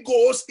Holy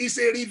Ghost is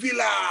a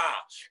revealer.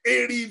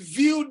 He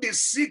revealed the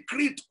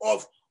secret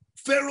of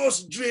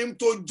Pharaoh's dream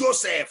to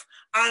Joseph,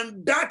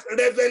 and that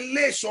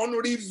revelation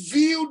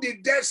revealed the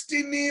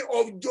destiny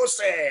of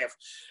Joseph.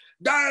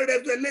 That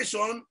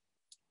revelation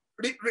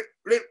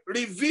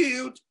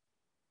revealed.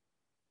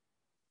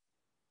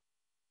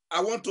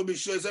 I want to be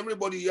sure, is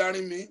everybody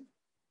hearing me?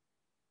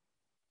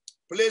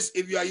 Please,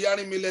 if you are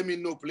hearing me, let me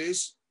know,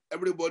 please.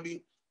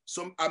 Everybody,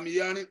 I'm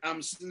hearing,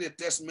 I'm seeing a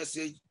text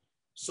message.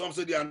 Some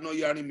say they are not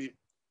hearing me.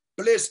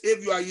 Please,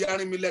 if you are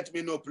hearing me, let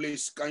me know,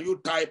 please. Can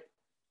you type?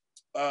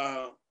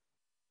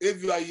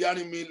 If you are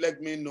hearing me,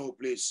 let me know,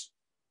 please.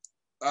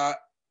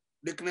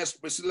 Deaconess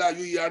Priscilla, are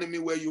you hearing me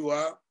where you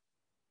are?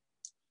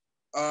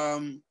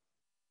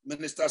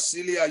 Minister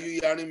Celia, are you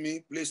hearing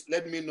me? Please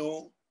let me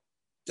know.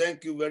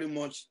 Thank you very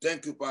much.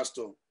 Thank you,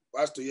 Pastor.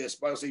 Pastor, yes,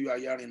 Pastor, you are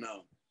hearing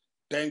now.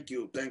 Thank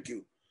you, thank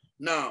you.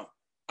 Now,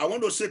 I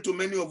want to say to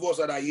many of us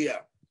that are here,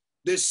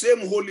 the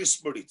same Holy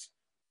Spirit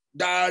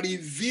that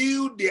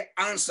revealed the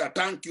answer.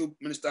 Thank you,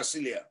 Minister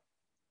Celia.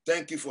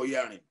 Thank you for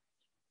hearing.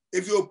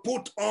 If you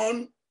put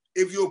on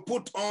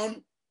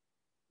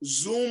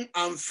Zoom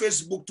and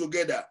Facebook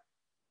together,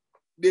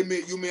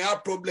 you may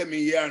have problem in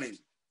hearing.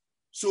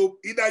 So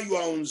either you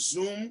are on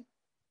Zoom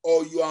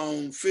or you are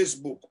on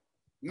Facebook.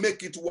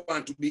 Make it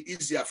one to be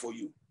easier for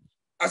you.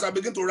 As I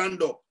begin to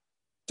round up,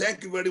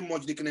 thank you very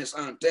much, Deaconess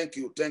Ann. Thank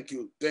you, thank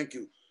you, thank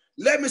you.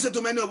 Let me say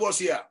to many of us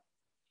here,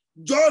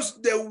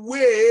 just the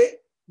way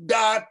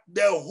that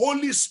the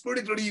Holy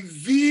Spirit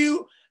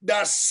revealed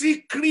the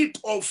secret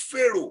of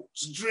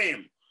Pharaoh's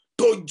dream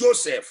to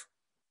Joseph,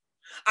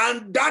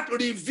 and that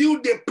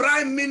revealed the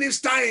prime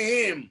minister in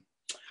him.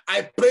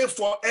 I pray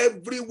for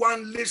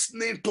everyone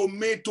listening to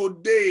me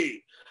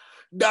today,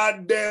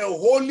 that the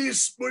Holy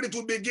Spirit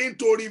will begin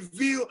to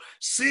reveal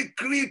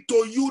secret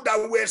to you that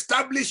will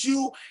establish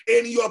you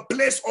in your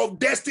place of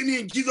destiny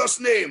in Jesus'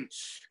 name.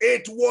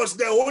 It was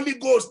the Holy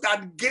Ghost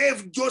that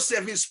gave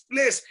Joseph his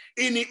place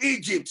in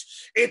Egypt.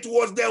 It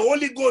was the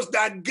Holy Ghost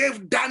that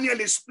gave Daniel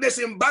his place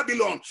in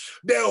Babylon.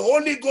 The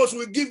Holy Ghost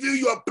will give you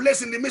your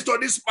place in the midst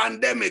of this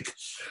pandemic.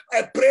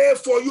 I pray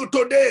for you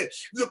today.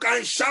 You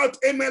can shout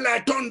amen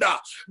like thunder.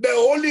 The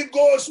Holy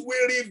Ghost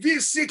will reveal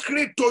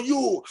secret to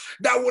you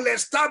that will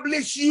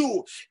establish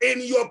you in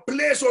your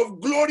place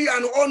of glory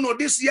and honor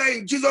this year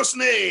in Jesus'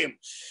 name.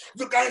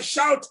 You can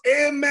shout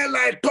amen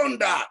like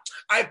thunder.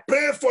 I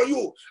pray for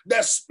you,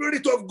 the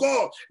Spirit of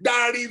God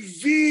that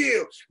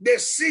revealed the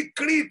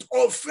secret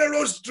of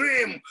Pharaoh's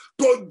dream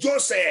to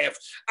Joseph,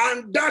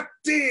 and that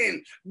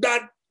thing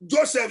that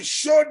Joseph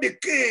showed the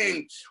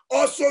king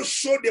also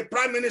showed the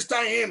prime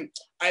minister him.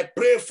 I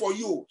pray for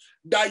you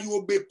that you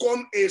will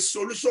become a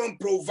solution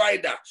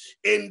provider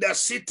in the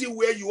city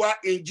where you are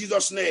in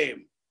Jesus'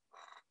 name.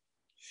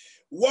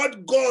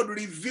 What God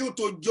revealed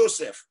to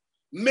Joseph,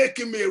 make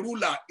him a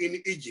ruler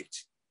in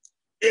Egypt.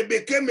 He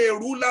became a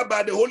ruler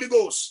by the Holy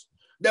Ghost.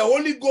 The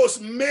Holy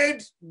Ghost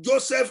made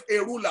Joseph a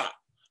ruler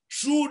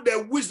through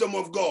the wisdom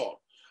of God.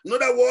 In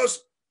other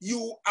words,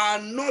 you are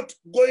not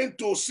going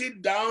to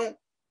sit down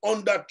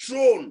on the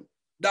throne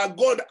that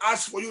God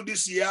asked for you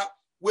this year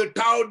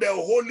without the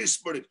Holy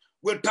Spirit,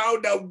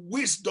 without the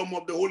wisdom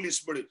of the Holy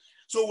Spirit.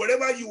 So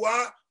wherever you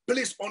are,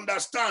 please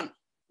understand,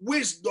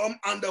 wisdom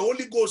and the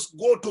Holy Ghost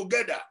go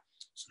together.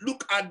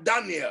 Look at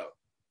Daniel.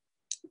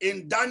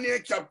 In Daniel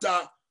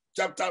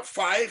chapter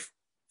 5,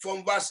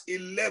 from verse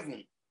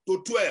 11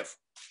 to 12,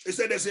 it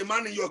said, there's a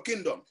man in your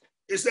kingdom.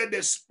 It said,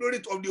 the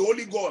Spirit of the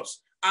Holy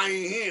Ghost are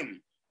in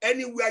him.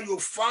 Anywhere you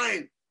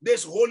find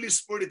this Holy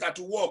Spirit at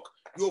work,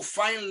 you'll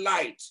find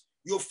light,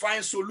 you'll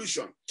find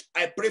solution.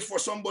 I pray for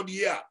somebody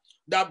here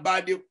that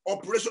by the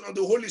operation of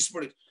the Holy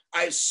Spirit,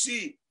 I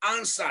see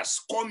answers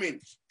coming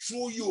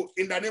through you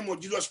in the name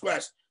of Jesus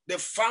Christ. The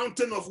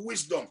fountain of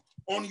wisdom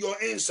on your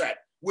inside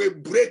will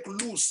break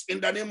loose in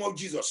the name of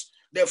Jesus.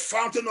 The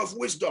fountain of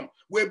wisdom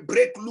will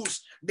break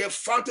loose. The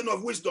fountain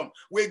of wisdom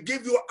will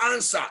give you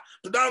answer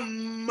to that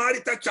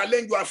marital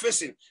challenge you are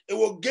facing. It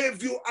will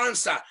give you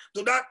answer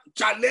to that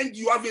challenge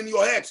you have in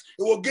your head.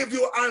 It will give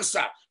you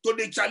answer to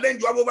the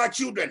challenge you have over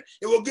children.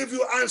 It will give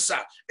you answer.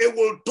 It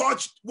will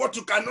touch what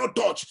you cannot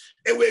touch.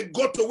 It will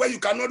go to where you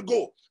cannot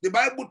go. The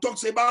Bible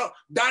talks about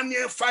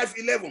Daniel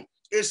 5:11.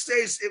 It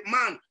says, a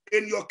man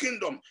in your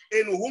kingdom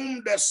in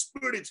whom the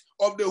Spirit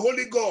of the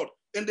Holy God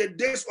in the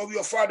days of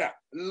your father,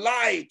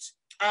 light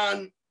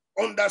and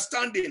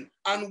understanding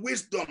and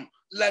wisdom,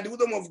 like the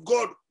wisdom of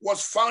God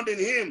was found in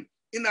him,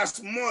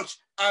 inasmuch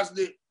as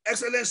the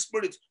excellent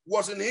Spirit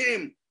was in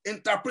him,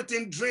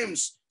 interpreting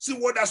dreams. See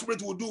what that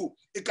Spirit will do.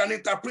 It can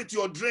interpret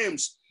your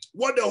dreams.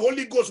 What the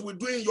Holy Ghost will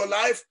do in your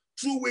life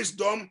through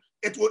wisdom,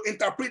 it will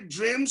interpret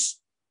dreams.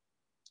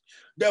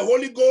 The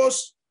Holy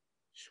Ghost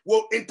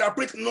will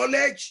interpret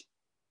knowledge,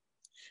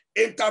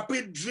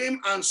 interpret dream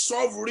and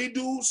solve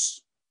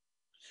riddles,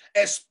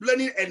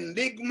 explaining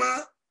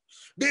enigma.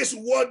 This is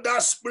what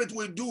that Spirit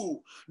will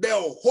do. The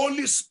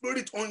Holy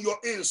Spirit on your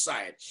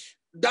inside.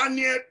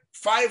 Daniel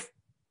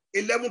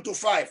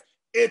 5:11-5.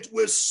 It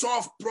will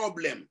solve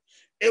problem.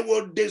 It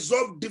will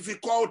dissolve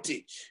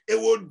difficulty. It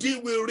will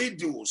deal with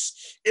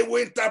riddles. It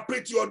will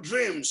interpret your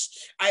dreams.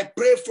 I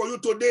pray for you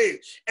today.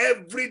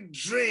 Every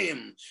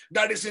dream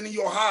that is in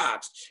your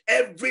heart,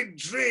 every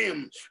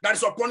dream that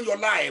is upon your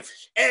life,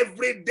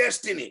 every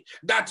destiny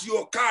that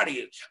you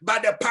carry by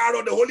the power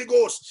of the Holy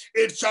Ghost,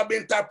 it shall be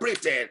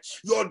interpreted.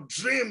 Your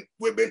dream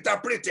will be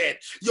interpreted.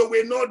 You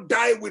will not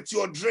die with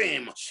your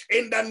dream.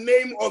 In the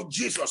name of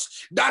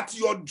Jesus, that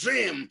your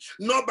dream,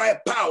 not by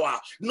power,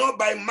 not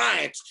by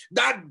might,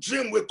 that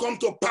dream will come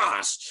to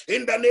pass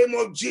in the name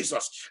of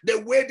Jesus. The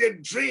way the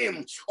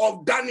dream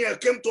of Daniel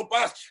came to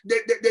pass,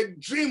 the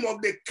dream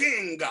of the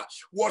king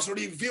was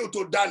revealed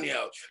to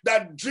Daniel.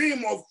 That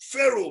dream of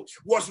Pharaoh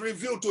was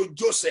revealed to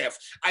Joseph.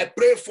 I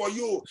pray for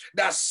you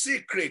that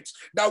secret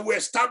that will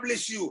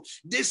establish you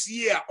this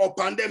year of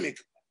pandemic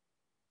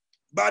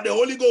by the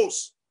Holy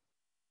Ghost.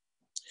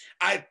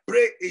 I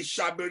pray it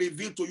shall be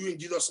revealed to you in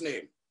Jesus'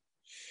 name.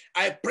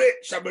 I pray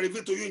it shall be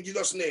revealed to you in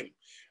Jesus' name.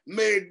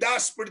 May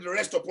that spirit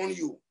rest upon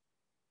you.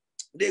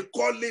 They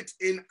call it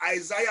in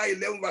Isaiah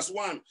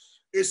 11:1.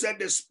 It said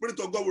the Spirit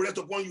of God will rest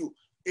upon you.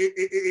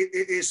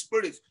 A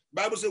spirit.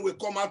 Bible says will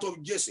come out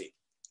of Jesse.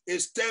 A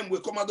stem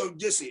will come out of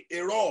Jesse. A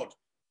rod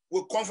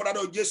will come out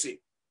of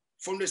Jesse,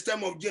 from the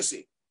stem of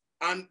Jesse.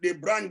 And the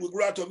branch will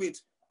grow out of it.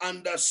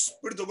 And the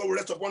Spirit of God will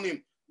rest upon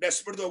him. The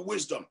Spirit of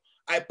wisdom.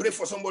 I pray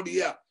for somebody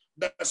here.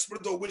 The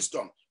Spirit of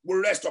wisdom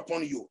will rest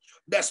upon you.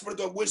 The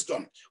Spirit of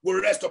wisdom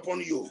will rest upon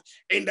you.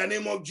 In the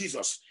name of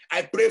Jesus,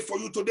 I pray for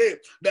you today.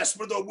 The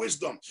Spirit of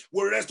wisdom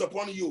will rest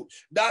upon you.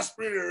 That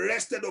Spirit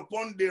rested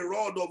upon the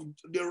rod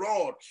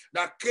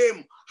that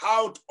came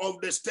out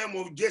of the stem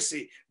of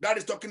Jesse. That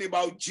is talking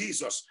about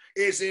Jesus.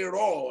 Is a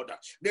rod.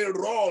 The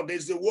rod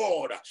is the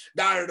word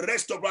that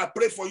rests upon. I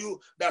pray for you.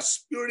 The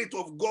Spirit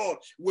of God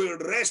will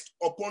rest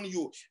upon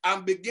you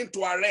and begin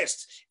to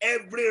arrest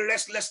every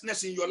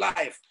restlessness in your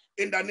life.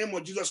 In the name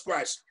of Jesus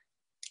Christ.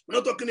 We're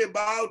not talking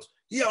about,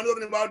 here I'm not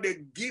talking about the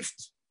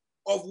gift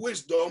of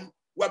wisdom.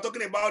 We're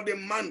talking about the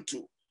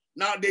mantle.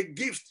 Now, the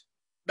gift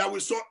that we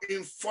saw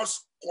in 1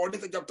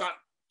 Corinthians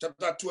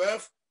chapter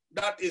 12,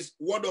 that is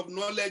word of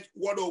knowledge,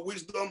 word of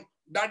wisdom,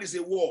 that is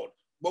a word.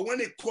 But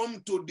when it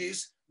comes to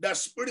this, the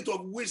spirit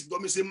of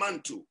wisdom is a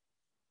mantle.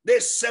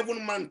 There's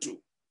 7 mantles.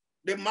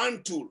 The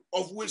mantle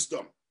of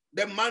wisdom,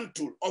 the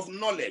mantle of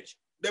knowledge,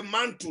 the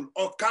mantle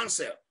of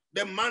counsel,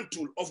 the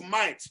mantle of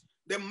might,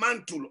 the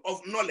mantle of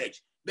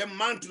knowledge, the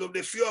mantle of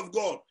the fear of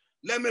God.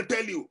 Let me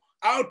tell you,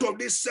 out of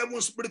this 7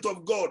 spirit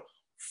of God,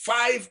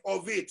 5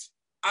 of it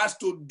has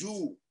to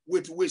do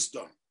with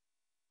wisdom.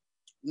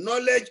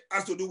 Knowledge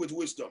has to do with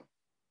wisdom.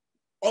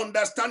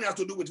 Understanding has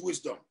to do with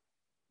wisdom.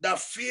 The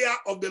fear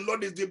of the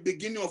Lord is the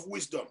beginning of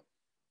wisdom.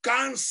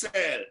 Counsel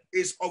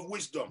is of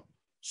wisdom.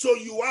 So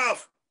you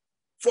have,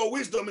 for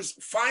wisdom is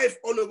 5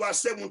 all over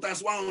 7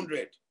 times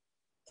 100.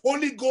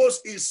 Holy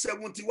Ghost is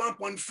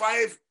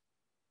 71.5.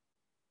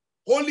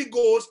 Holy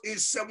Ghost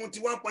is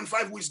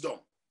 71.5 wisdom.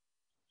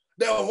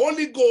 The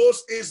Holy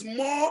Ghost is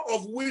more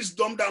of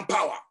wisdom than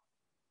power.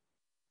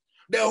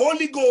 The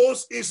Holy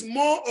Ghost is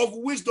more of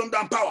wisdom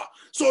than power.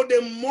 So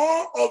the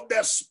more of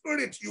the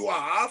Spirit you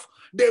have,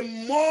 the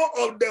more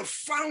of the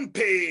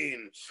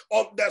fountain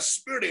of the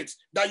Spirit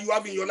that you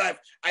have in your life.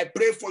 I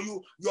pray for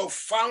you, your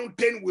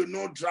fountain will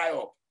not dry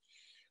up.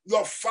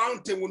 Your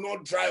fountain will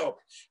not dry up.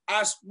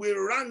 As we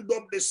round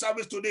up the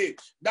service today,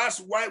 that's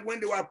why when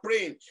they were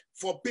praying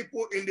for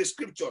people in the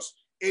scriptures,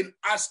 in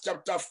Acts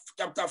chapter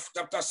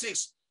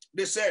 6,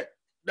 they said,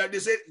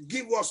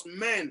 give us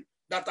men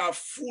that are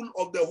full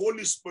of the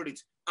Holy Spirit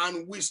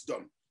and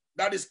wisdom.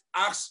 That is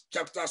Acts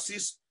chapter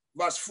 6,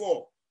 verse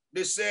 4.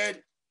 They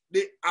said,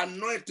 the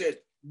anointed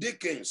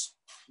deacons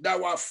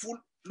that were full.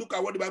 Look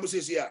at what the Bible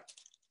says here.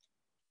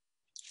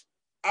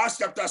 Acts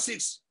chapter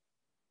 6.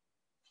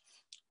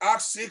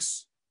 Acts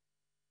 6,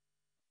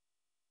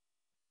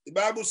 the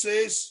Bible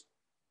says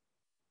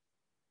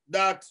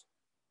that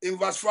in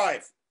verse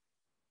 5,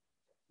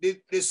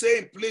 they say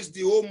it pleased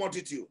the whole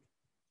multitude,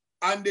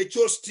 and they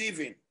chose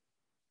Stephen,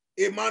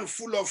 a man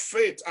full of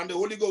faith and the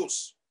Holy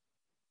Ghost,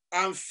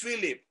 and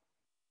Philip,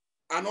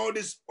 and all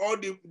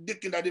the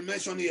deacons that they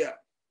mentioned here.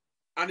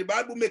 And the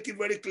Bible makes it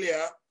very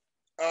clear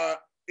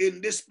in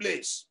this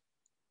place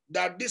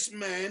that these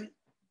men,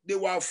 they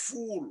were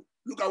full.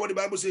 Look at what the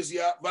Bible says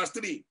here, verse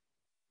 3.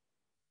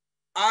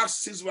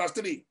 Acts 6 verse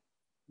 3.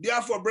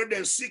 Therefore,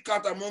 brethren, seek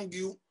out among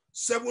you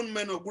 7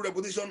 men of good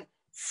reputation,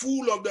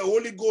 full of the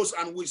Holy Ghost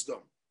and wisdom.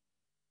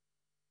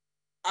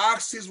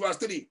 Acts 6 verse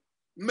 3.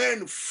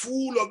 Men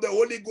full of the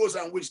Holy Ghost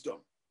and wisdom.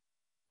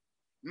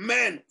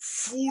 Men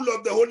full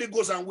of the Holy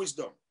Ghost and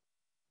wisdom.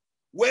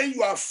 When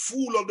you are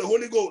full of the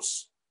Holy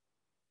Ghost,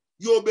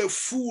 you'll be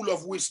full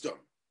of wisdom.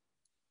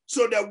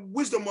 So the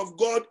wisdom of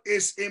God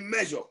is a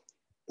measure,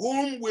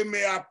 whom we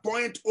may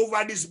appoint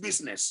over this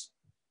business.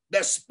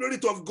 The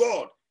Spirit of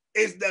God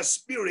is the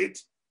spirit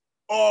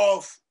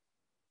of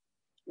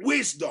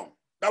wisdom.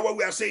 That's what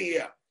we are saying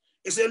here.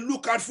 It says,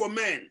 look out for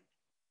men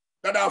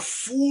that are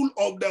full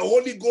of the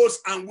Holy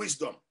Ghost and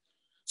wisdom.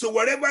 So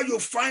wherever you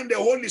find the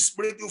Holy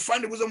Spirit, you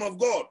find the wisdom of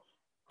God.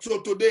 So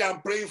today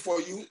I'm praying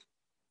for you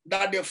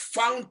that the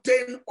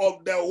fountain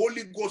of the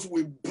Holy Ghost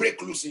will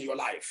break loose in your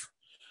life.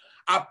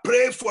 I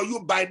pray for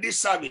you by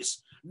this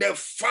service. The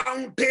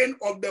fountain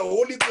of the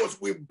Holy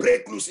Ghost will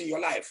break loose in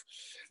your life.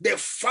 The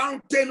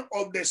fountain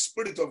of the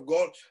Spirit of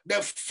God, the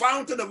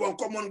fountain of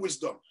uncommon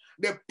wisdom,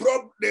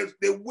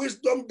 the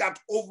wisdom that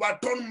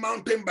overturns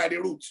mountain by the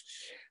roots.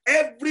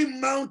 Every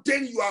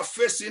mountain you are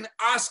facing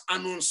has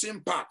an unseen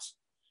part.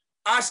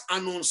 As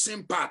an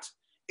unseen part.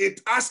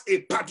 It has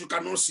a part you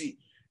cannot see.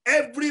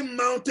 Every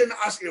mountain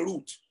has a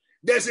root.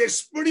 There's a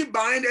spirit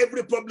behind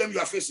every problem you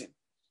are facing.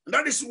 And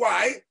that is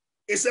why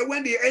it said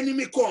when the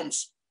enemy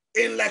comes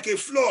in like a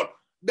flood,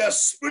 the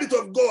Spirit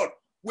of God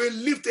will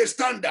lift a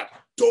standard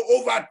to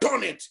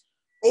overturn it,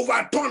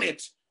 overturn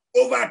it,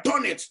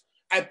 overturn it.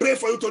 I pray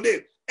for you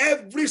today.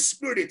 Every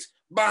spirit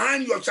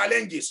behind your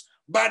challenges,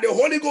 by the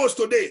Holy Ghost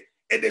today,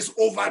 it is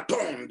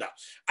overturned.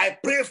 I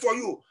pray for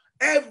you.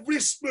 Every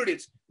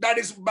spirit that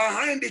is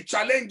behind the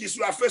challenges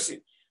you are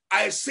facing,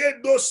 I say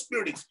those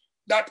spirits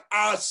that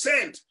are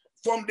sent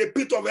from the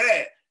pit of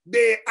hell,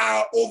 they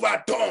are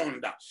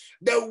overturned.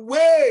 The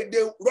way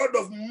the rod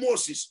of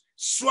Moses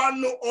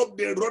swallow up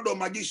the rod of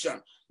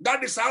magician,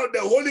 that is how the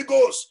Holy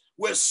Ghost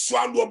will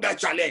swallow up that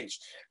challenge.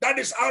 That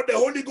is how the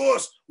Holy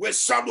Ghost will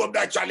swallow up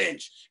that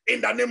challenge. In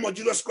the name of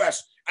Jesus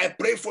Christ, I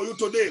pray for you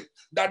today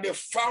that the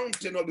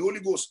fountain of the Holy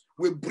Ghost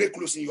will break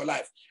loose in your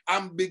life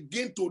and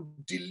begin to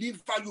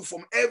deliver you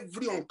from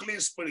every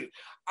unclean spirit.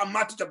 And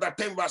Matthew chapter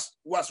 10 verse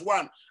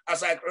 1,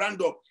 as I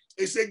round up,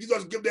 it says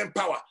Jesus gave them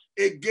power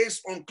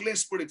against unclean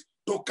spirit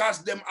to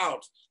cast them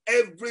out.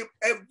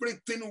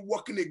 Everything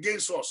working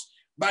against us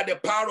by the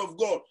power of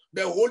God,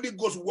 the Holy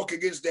Ghost will work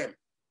against them.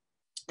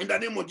 In the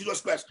name of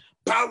Jesus Christ,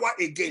 power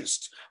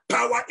against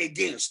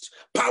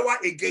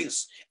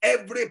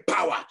every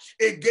power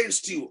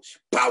against you,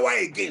 power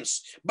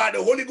against by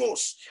the Holy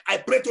Ghost. I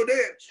pray today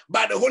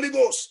by the Holy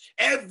Ghost,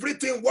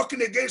 everything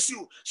working against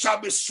you shall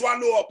be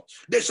swallowed up.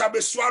 They shall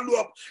be swallowed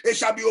up. It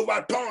shall be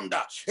overturned.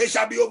 It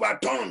shall be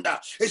overturned.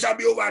 It shall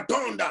be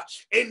overturned.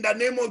 In the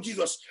name of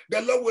Jesus,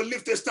 the Lord will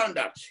lift a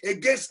standard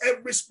against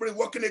every spirit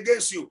working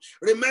against you.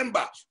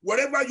 Remember,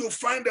 wherever you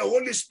find the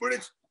Holy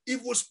Spirit,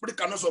 evil spirit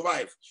cannot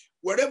survive.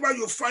 Wherever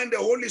you find the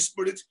Holy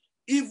Spirit,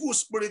 evil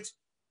spirit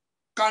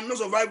cannot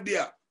survive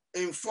there.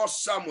 In 1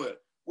 Samuel,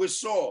 we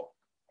saw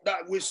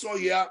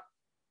here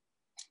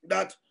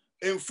that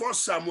in 1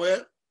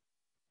 Samuel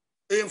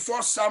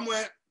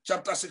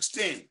chapter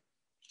 16,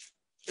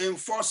 in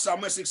 1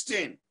 Samuel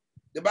 16,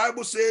 the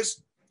Bible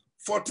says,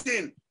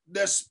 14,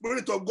 the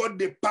Spirit of God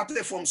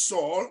departed from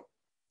Saul,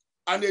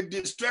 and a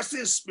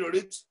distressing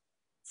spirit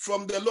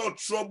from the Lord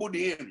troubled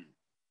him.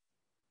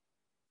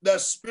 The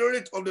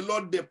Spirit of the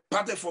Lord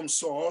departed from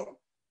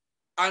Saul,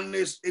 and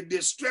a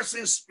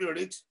distressing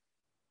spirit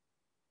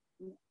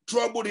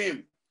troubled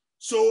him.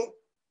 So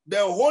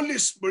the Holy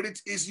Spirit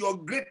is your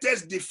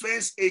greatest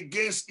defense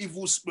against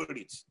evil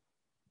spirits.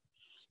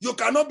 You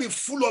cannot be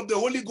full of the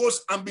Holy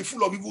Ghost and be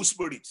full of evil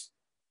spirits.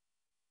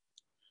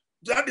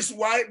 That is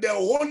why the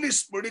Holy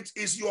Spirit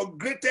is your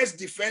greatest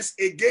defense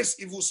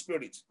against evil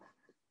spirits.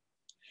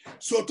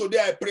 So today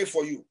I pray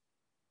for you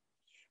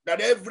that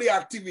every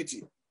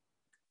activity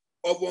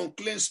of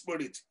unclean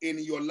spirit in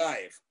your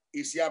life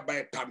is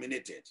hereby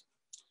terminated.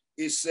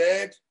 He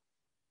said,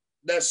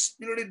 the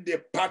spirit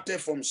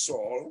departed from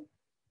Saul,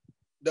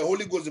 the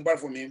Holy Ghost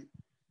departed from him,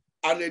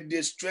 and a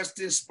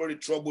distressing spirit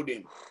troubled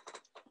him.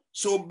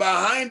 So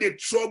behind the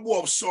trouble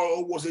of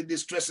Saul was a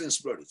distressing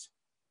spirit.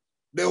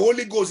 The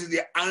Holy Ghost is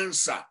the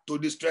answer to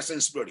distressing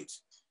spirit.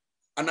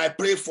 And I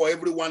pray for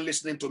everyone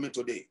listening to me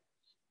today.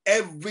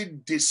 Every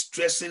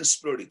distressing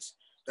spirit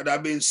that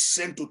have been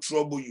sent to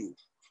trouble you,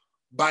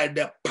 by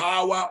the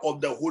power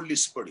of the Holy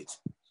Spirit,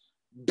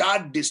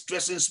 that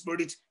distressing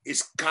spirit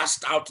is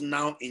cast out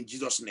now in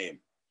Jesus' name.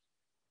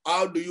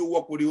 How do you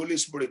walk with the Holy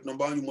Spirit?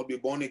 Number one, you must be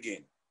born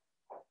again.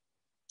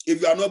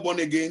 If you are not born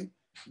again,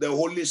 the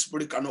Holy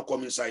Spirit cannot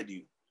come inside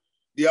you.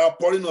 The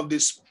outpouring of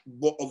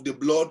the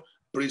blood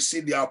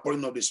precedes the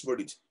outpouring of the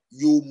Spirit.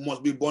 You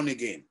must be born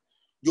again.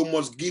 You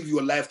must give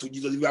your life to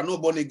Jesus. If you are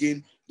not born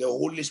again, the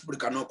Holy Spirit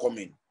cannot come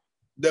in.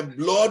 The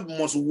blood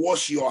must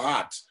wash your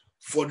heart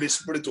for the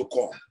Spirit to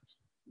come.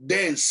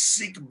 Then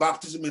seek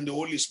baptism in the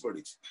Holy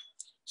Spirit.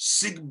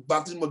 Seek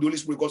baptism of the Holy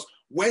Spirit, because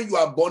when you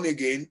are born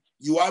again,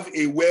 you have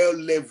a well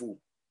level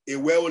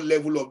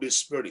of the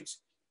Spirit.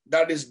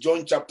 That is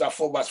John chapter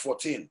 4 verse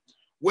 14.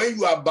 When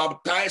you are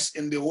baptized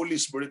in the Holy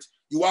Spirit,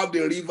 you have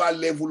the river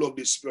level of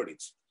the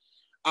Spirit.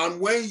 And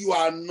when you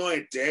are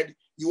anointed,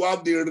 you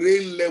have the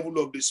rain level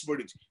of the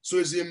Spirit. So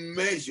it's in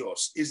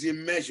measures.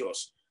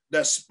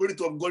 The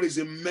Spirit of God is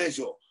in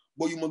measure,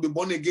 but you must be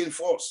born again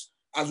first.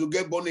 As you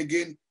get born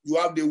again, you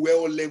have the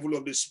well level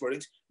of the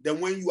Spirit. Then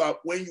when you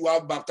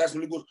have baptized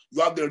in the Holy Ghost,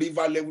 you have the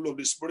river level of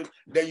the Spirit.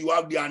 Then you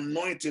have the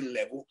anointing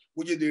level,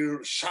 which is the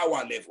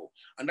shower level.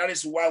 And that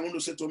is why I want to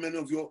say to many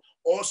of you,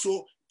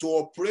 also to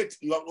operate,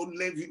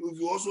 if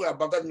you also are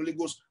baptized in the Holy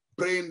Ghost,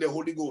 pray in the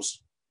Holy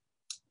Ghost,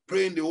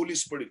 pray in the Holy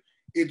Spirit.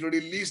 It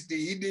releases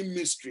the hidden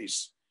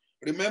mysteries.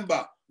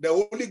 Remember, the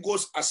Holy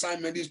Ghost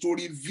assignment is to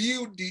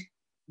reveal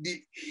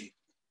the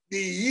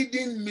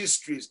hidden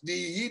mysteries, the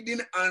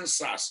hidden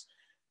answers.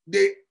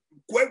 The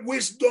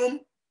wisdom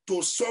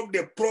to solve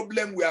the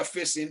problem we are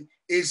facing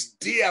is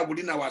there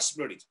within our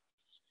spirit.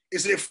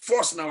 It's a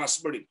force in our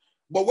spirit.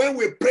 But when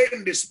we pray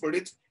in the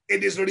Spirit,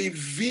 it is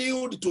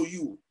revealed to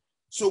you.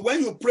 So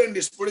when you pray in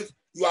the Spirit,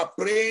 you are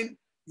praying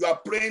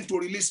to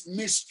release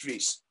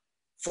mysteries.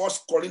 1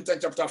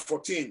 Corinthians chapter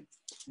 14,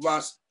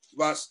 verse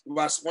 1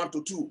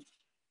 to 2.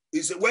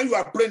 It says, when you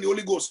are praying the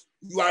Holy Ghost,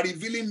 you are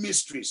revealing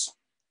mysteries.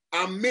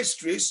 And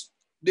mysteries,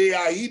 they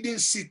are hidden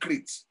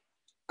secrets.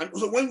 And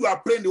so when you are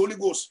praying the Holy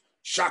Ghost,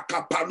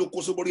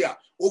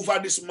 over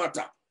this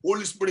matter,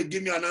 Holy Spirit,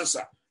 give me an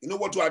answer. You know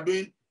what you are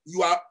doing?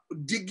 You are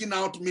digging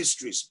out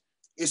mysteries.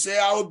 It says,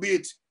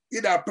 howbeit, he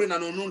that pray in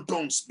an unknown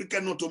tongue,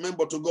 speaketh not to men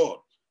but to God.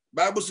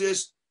 Bible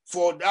says,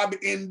 for that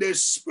in the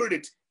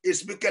Spirit, it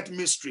speaketh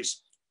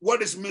mysteries.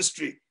 What is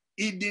mystery?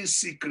 Hidden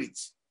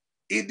secrets.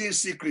 Hidden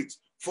secrets.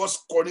 1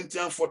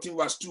 Corinthians 14,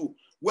 verse 2.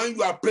 When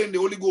you are praying the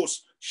Holy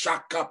Ghost,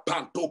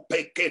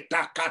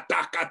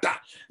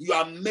 you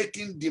are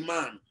making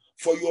demand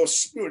for your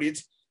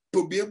spirit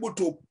to be able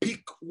to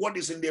pick what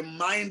is in the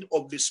mind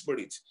of the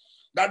Spirit.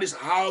 That is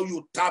how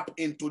you tap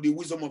into the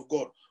wisdom of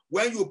God.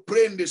 When you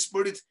pray in the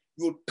Spirit,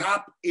 you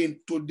tap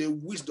into the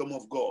wisdom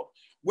of God.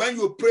 When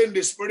you pray in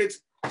the Spirit,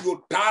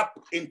 you tap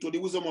into the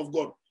wisdom of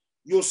God.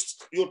 You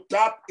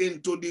tap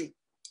into the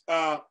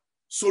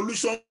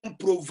solution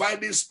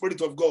providing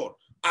Spirit of God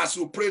as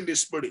you pray in the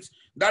Spirit.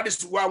 That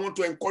is why I want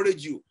to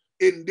encourage you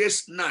in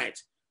this night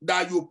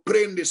that you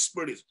pray in the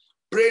Spirit.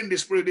 Pray in the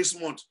Spirit this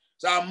month.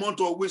 It's a month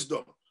of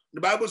wisdom. The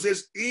Bible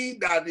says, he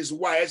that is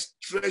wise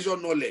treasure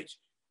knowledge.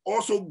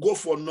 Also go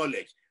for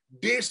knowledge.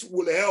 This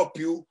will help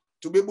you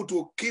to be able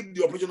to keep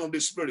the operation of the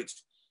Spirit.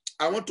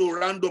 I want to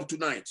round up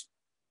tonight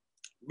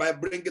by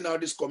bringing out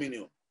this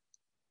communion.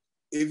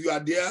 If you are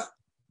there,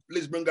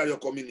 please bring out your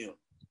communion.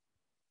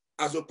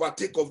 As you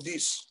partake of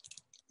this,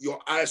 your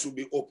eyes will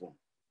be open.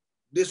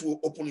 This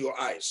will open your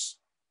eyes.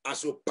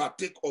 As you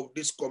partake of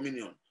this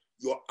communion,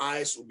 your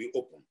eyes will be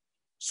open.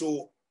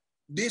 So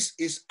this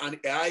is an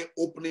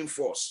eye-opening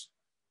force.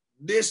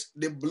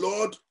 The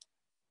blood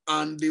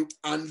and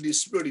the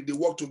Spirit, they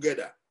work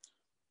together.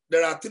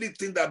 There are three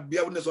things that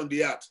bear witness on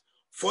the earth.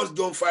 1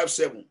 John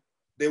 5:7,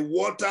 the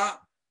water,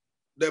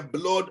 the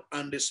blood,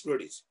 and the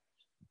Spirit.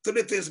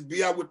 Three things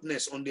bear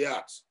witness on the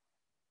earth.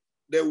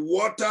 The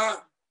water,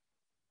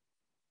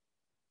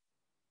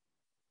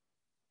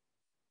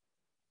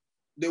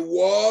 the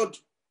word,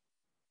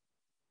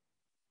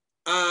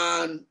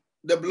 and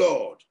the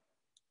blood.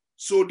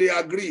 So they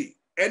agree.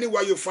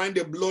 Anywhere you find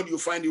the blood, you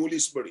find the Holy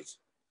Spirit.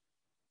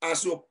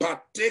 As you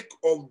partake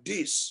of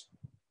this,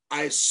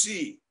 I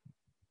see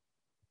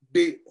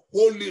the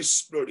Holy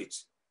Spirit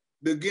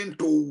begin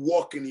to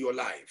walk in your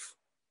life.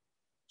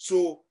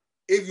 So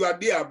if you are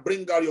there,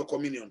 bring out your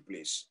communion,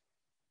 please.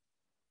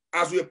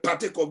 As we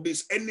partake of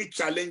this, any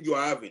challenge you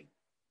are having,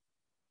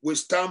 we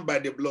stand by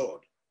the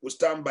blood, we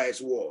stand by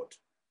his word.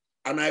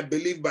 And I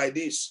believe by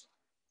this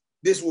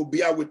will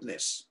bear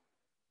witness.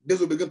 This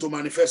will begin to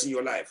manifest in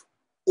your life.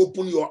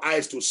 Open your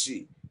eyes to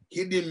see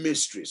hidden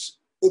mysteries.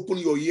 Open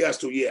your ears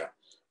to hear.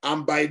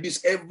 And by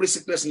this, every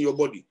sickness in your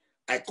body,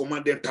 I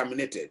command them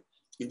terminated.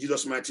 In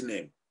Jesus' mighty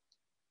name.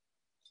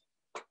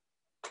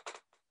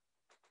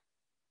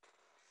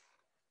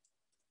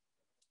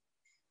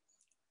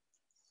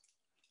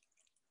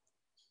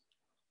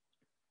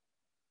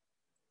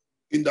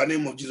 In the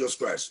name of Jesus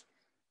Christ.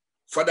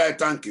 Father, I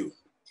thank you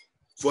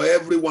for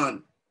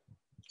everyone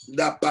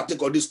that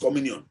partake of this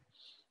communion.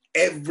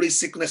 Every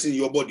sickness in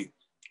your body,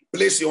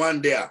 place your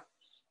hand there.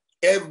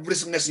 Every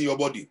sickness in your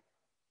body,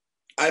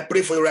 I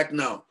pray for you right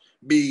now.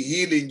 Be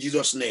healed in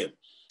Jesus' name.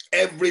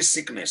 Every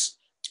sickness,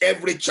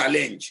 every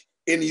challenge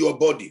in your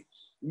body,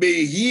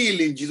 be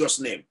healed in Jesus'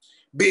 name.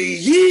 Be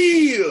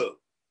healed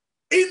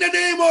in the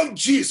name of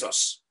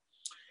Jesus.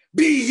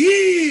 Be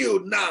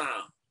healed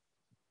now.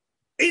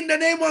 In the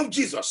name of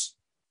Jesus.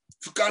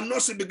 If you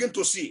cannot see, begin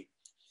to see.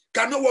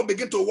 Cannot walk,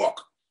 begin to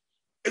walk.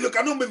 If you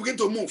cannot begin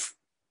to move,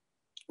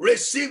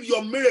 receive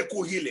your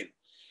miracle healing.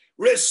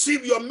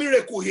 Receive your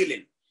miracle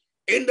healing.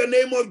 In the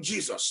name of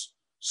Jesus.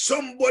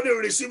 Somebody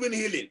receiving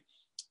healing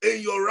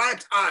in your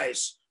right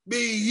eyes. Be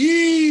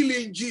healed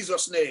in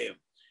Jesus' name.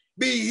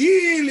 Be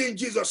healed in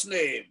Jesus'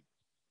 name.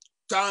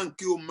 Thank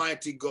you,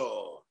 mighty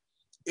God.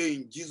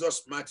 In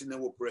Jesus' mighty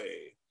name we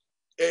pray.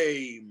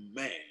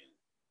 Amen.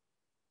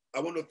 I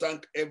want to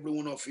thank every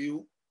one of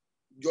you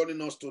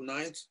joining us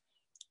tonight.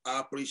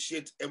 I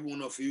appreciate every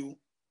one of you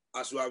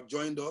as you have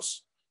joined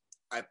us.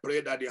 I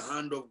pray that the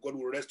hand of God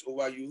will rest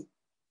over you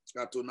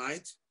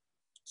tonight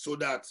so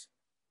that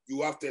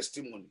you have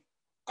testimony.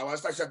 our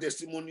special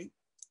testimony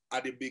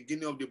at the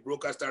beginning of the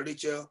broadcast,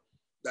 Rachel,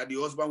 that the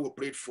husband we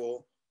prayed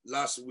for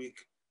last week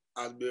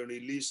has been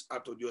released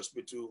out of the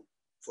hospital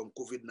from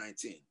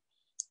COVID-19.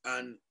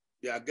 And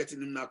they are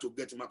getting him now to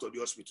get him out of the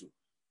hospital.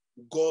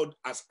 God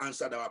has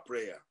answered our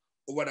prayer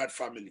over that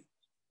family.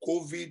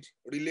 COVID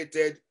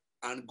related,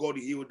 and God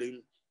healed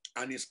him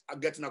and is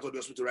getting out of the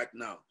hospital right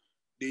now.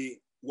 The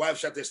wife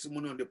shared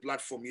testimony on the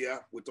platform here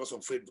with us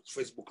on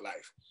Facebook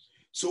Live.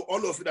 So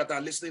all of you that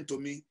are listening to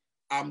me,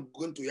 I'm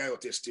going to hear your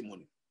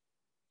testimony.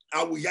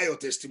 I will hear your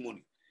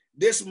testimony.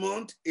 This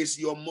month is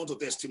your month of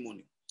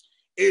testimony.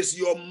 It's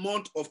your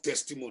month of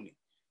testimony.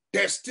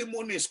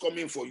 Testimony is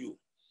coming for you.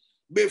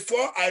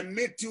 Before I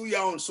meet you here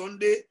on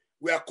Sunday,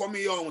 we are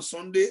coming here on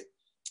Sunday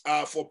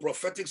for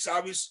prophetic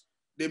service,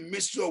 the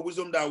mystery of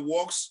wisdom that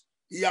works.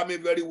 Hear me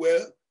very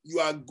well. You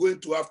are going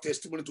to have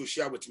testimony to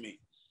share with me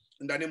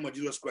in the name of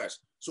Jesus Christ.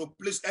 So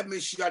please help me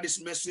share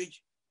this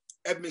message.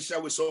 Help me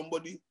share with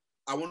somebody.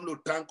 I want to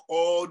thank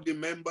all the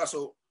members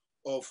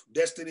of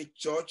Destiny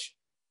Church,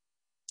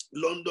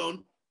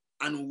 London,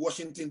 and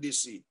Washington,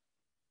 D.C.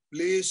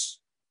 Please,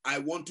 I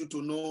want you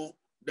to know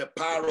the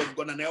power of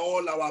God and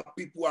all our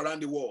people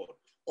around the world,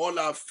 all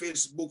our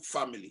Facebook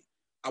family.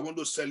 I want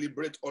to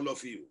celebrate all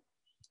of you.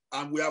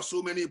 And we have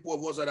so many people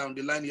of us that are on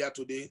the line here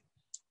today.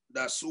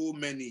 There are so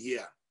many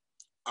here.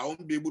 I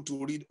won't be able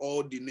to read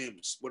all the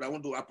names, but I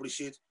want to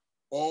appreciate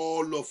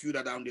all of you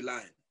that are on the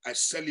line. I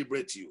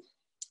celebrate you.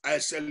 I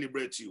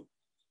celebrate you.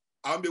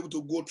 I won't be able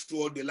to go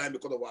through all the line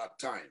because of our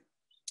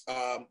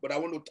time. But I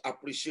want to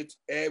appreciate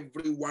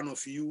every one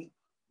of you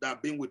that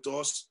have been with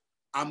us.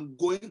 I'm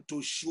going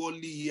to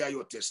surely hear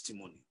your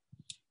testimony.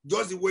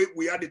 Just the way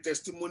we had the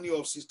testimony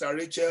of Sister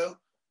Rachel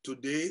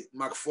today,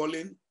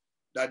 McFarlane,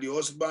 that the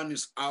husband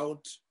is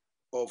out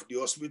of the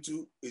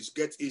hospital,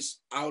 is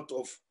out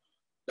of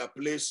the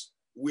place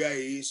where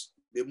he is.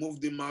 They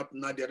moved him out.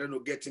 Now they're trying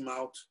to get him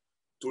out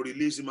to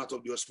release him out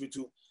of the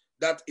hospital.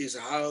 That is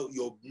how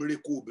your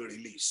miracle will be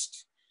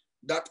released.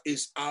 That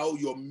is how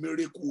your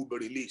miracle will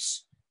be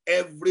released.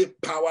 Every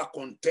power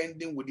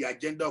contending with the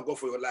agenda of God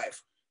for your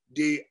life,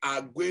 they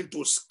are going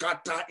to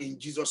scatter in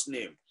Jesus'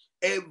 name.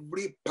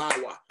 Every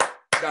power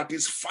that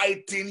is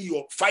fighting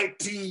you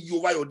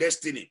over your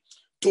destiny,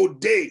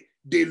 today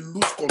they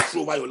lose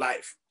control over your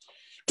life.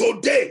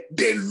 Today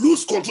they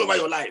lose control over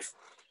your life.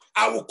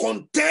 I will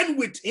contend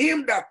with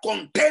him that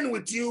contend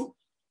with you,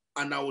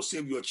 and I will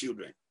save your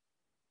children.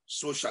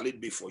 So shall it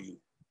be for you.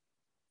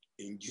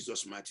 In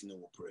Jesus' mighty name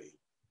we pray.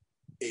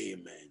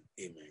 Amen.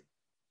 Amen.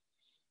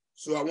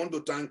 So I want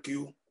to thank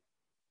you,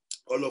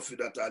 all of you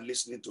that are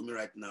listening to me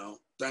right now.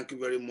 Thank you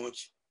very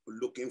much.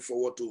 Looking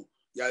forward to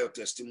hear your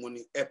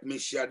testimony. Help me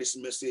share this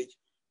message.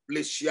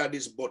 Please share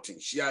this button.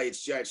 Share it,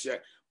 share it, share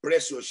it.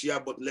 Press your share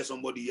button. Let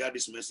somebody hear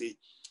this message.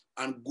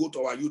 And go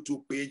to our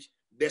YouTube page,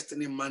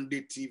 Destiny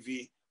Mandate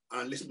TV,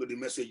 and listen to the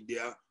message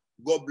there.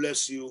 God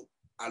bless you.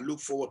 I look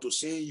forward to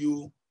seeing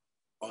you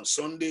on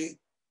Sunday,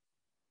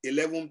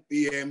 11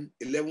 p.m.,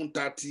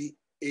 11:30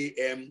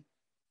 a.m.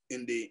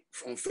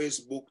 on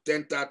Facebook,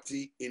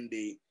 10:30 in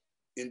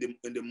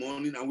the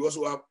morning. And we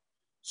also have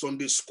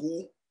Sunday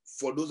school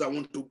for those that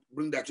want to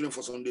bring their children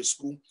for Sunday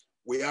school.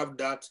 We have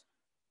that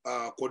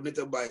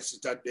coordinated by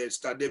Sister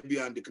Debbie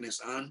and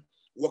Deaconess Ann,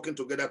 working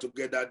together to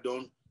get that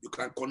done. You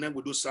can connect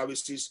with those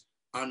services.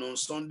 And on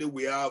Sunday,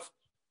 we have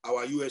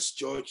our U.S.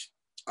 church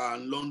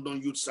and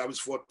London youth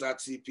service,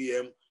 4:30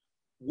 p.m.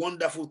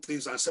 Wonderful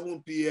things. And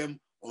 7 p.m.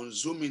 on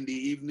Zoom in the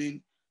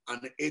evening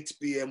and 8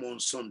 p.m. on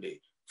Sunday.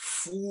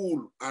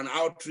 Full and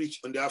outreach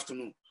in the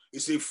afternoon.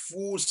 It's a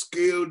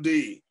full-scale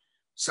day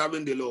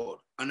serving the Lord.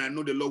 And I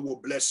know the Lord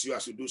will bless you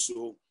as you do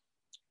so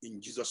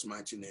in Jesus'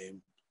 mighty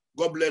name.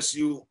 God bless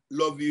you.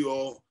 Love you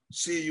all.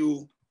 See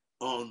you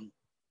on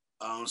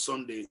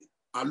Sunday.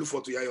 I look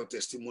forward to hear your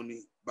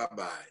testimony.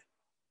 Bye-bye.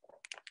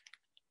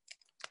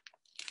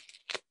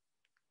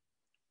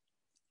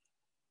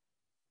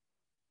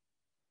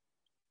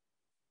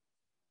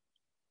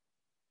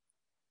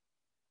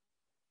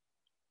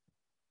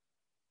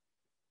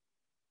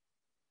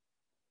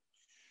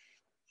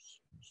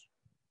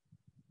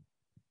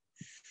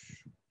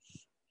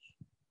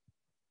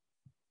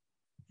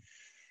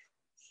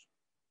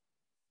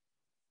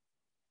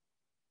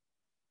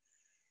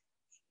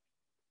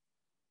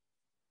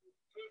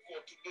 For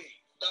today,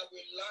 that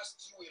will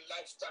last you a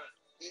lifetime.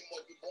 You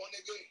must be born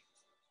again.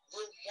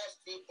 You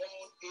must be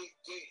born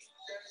again.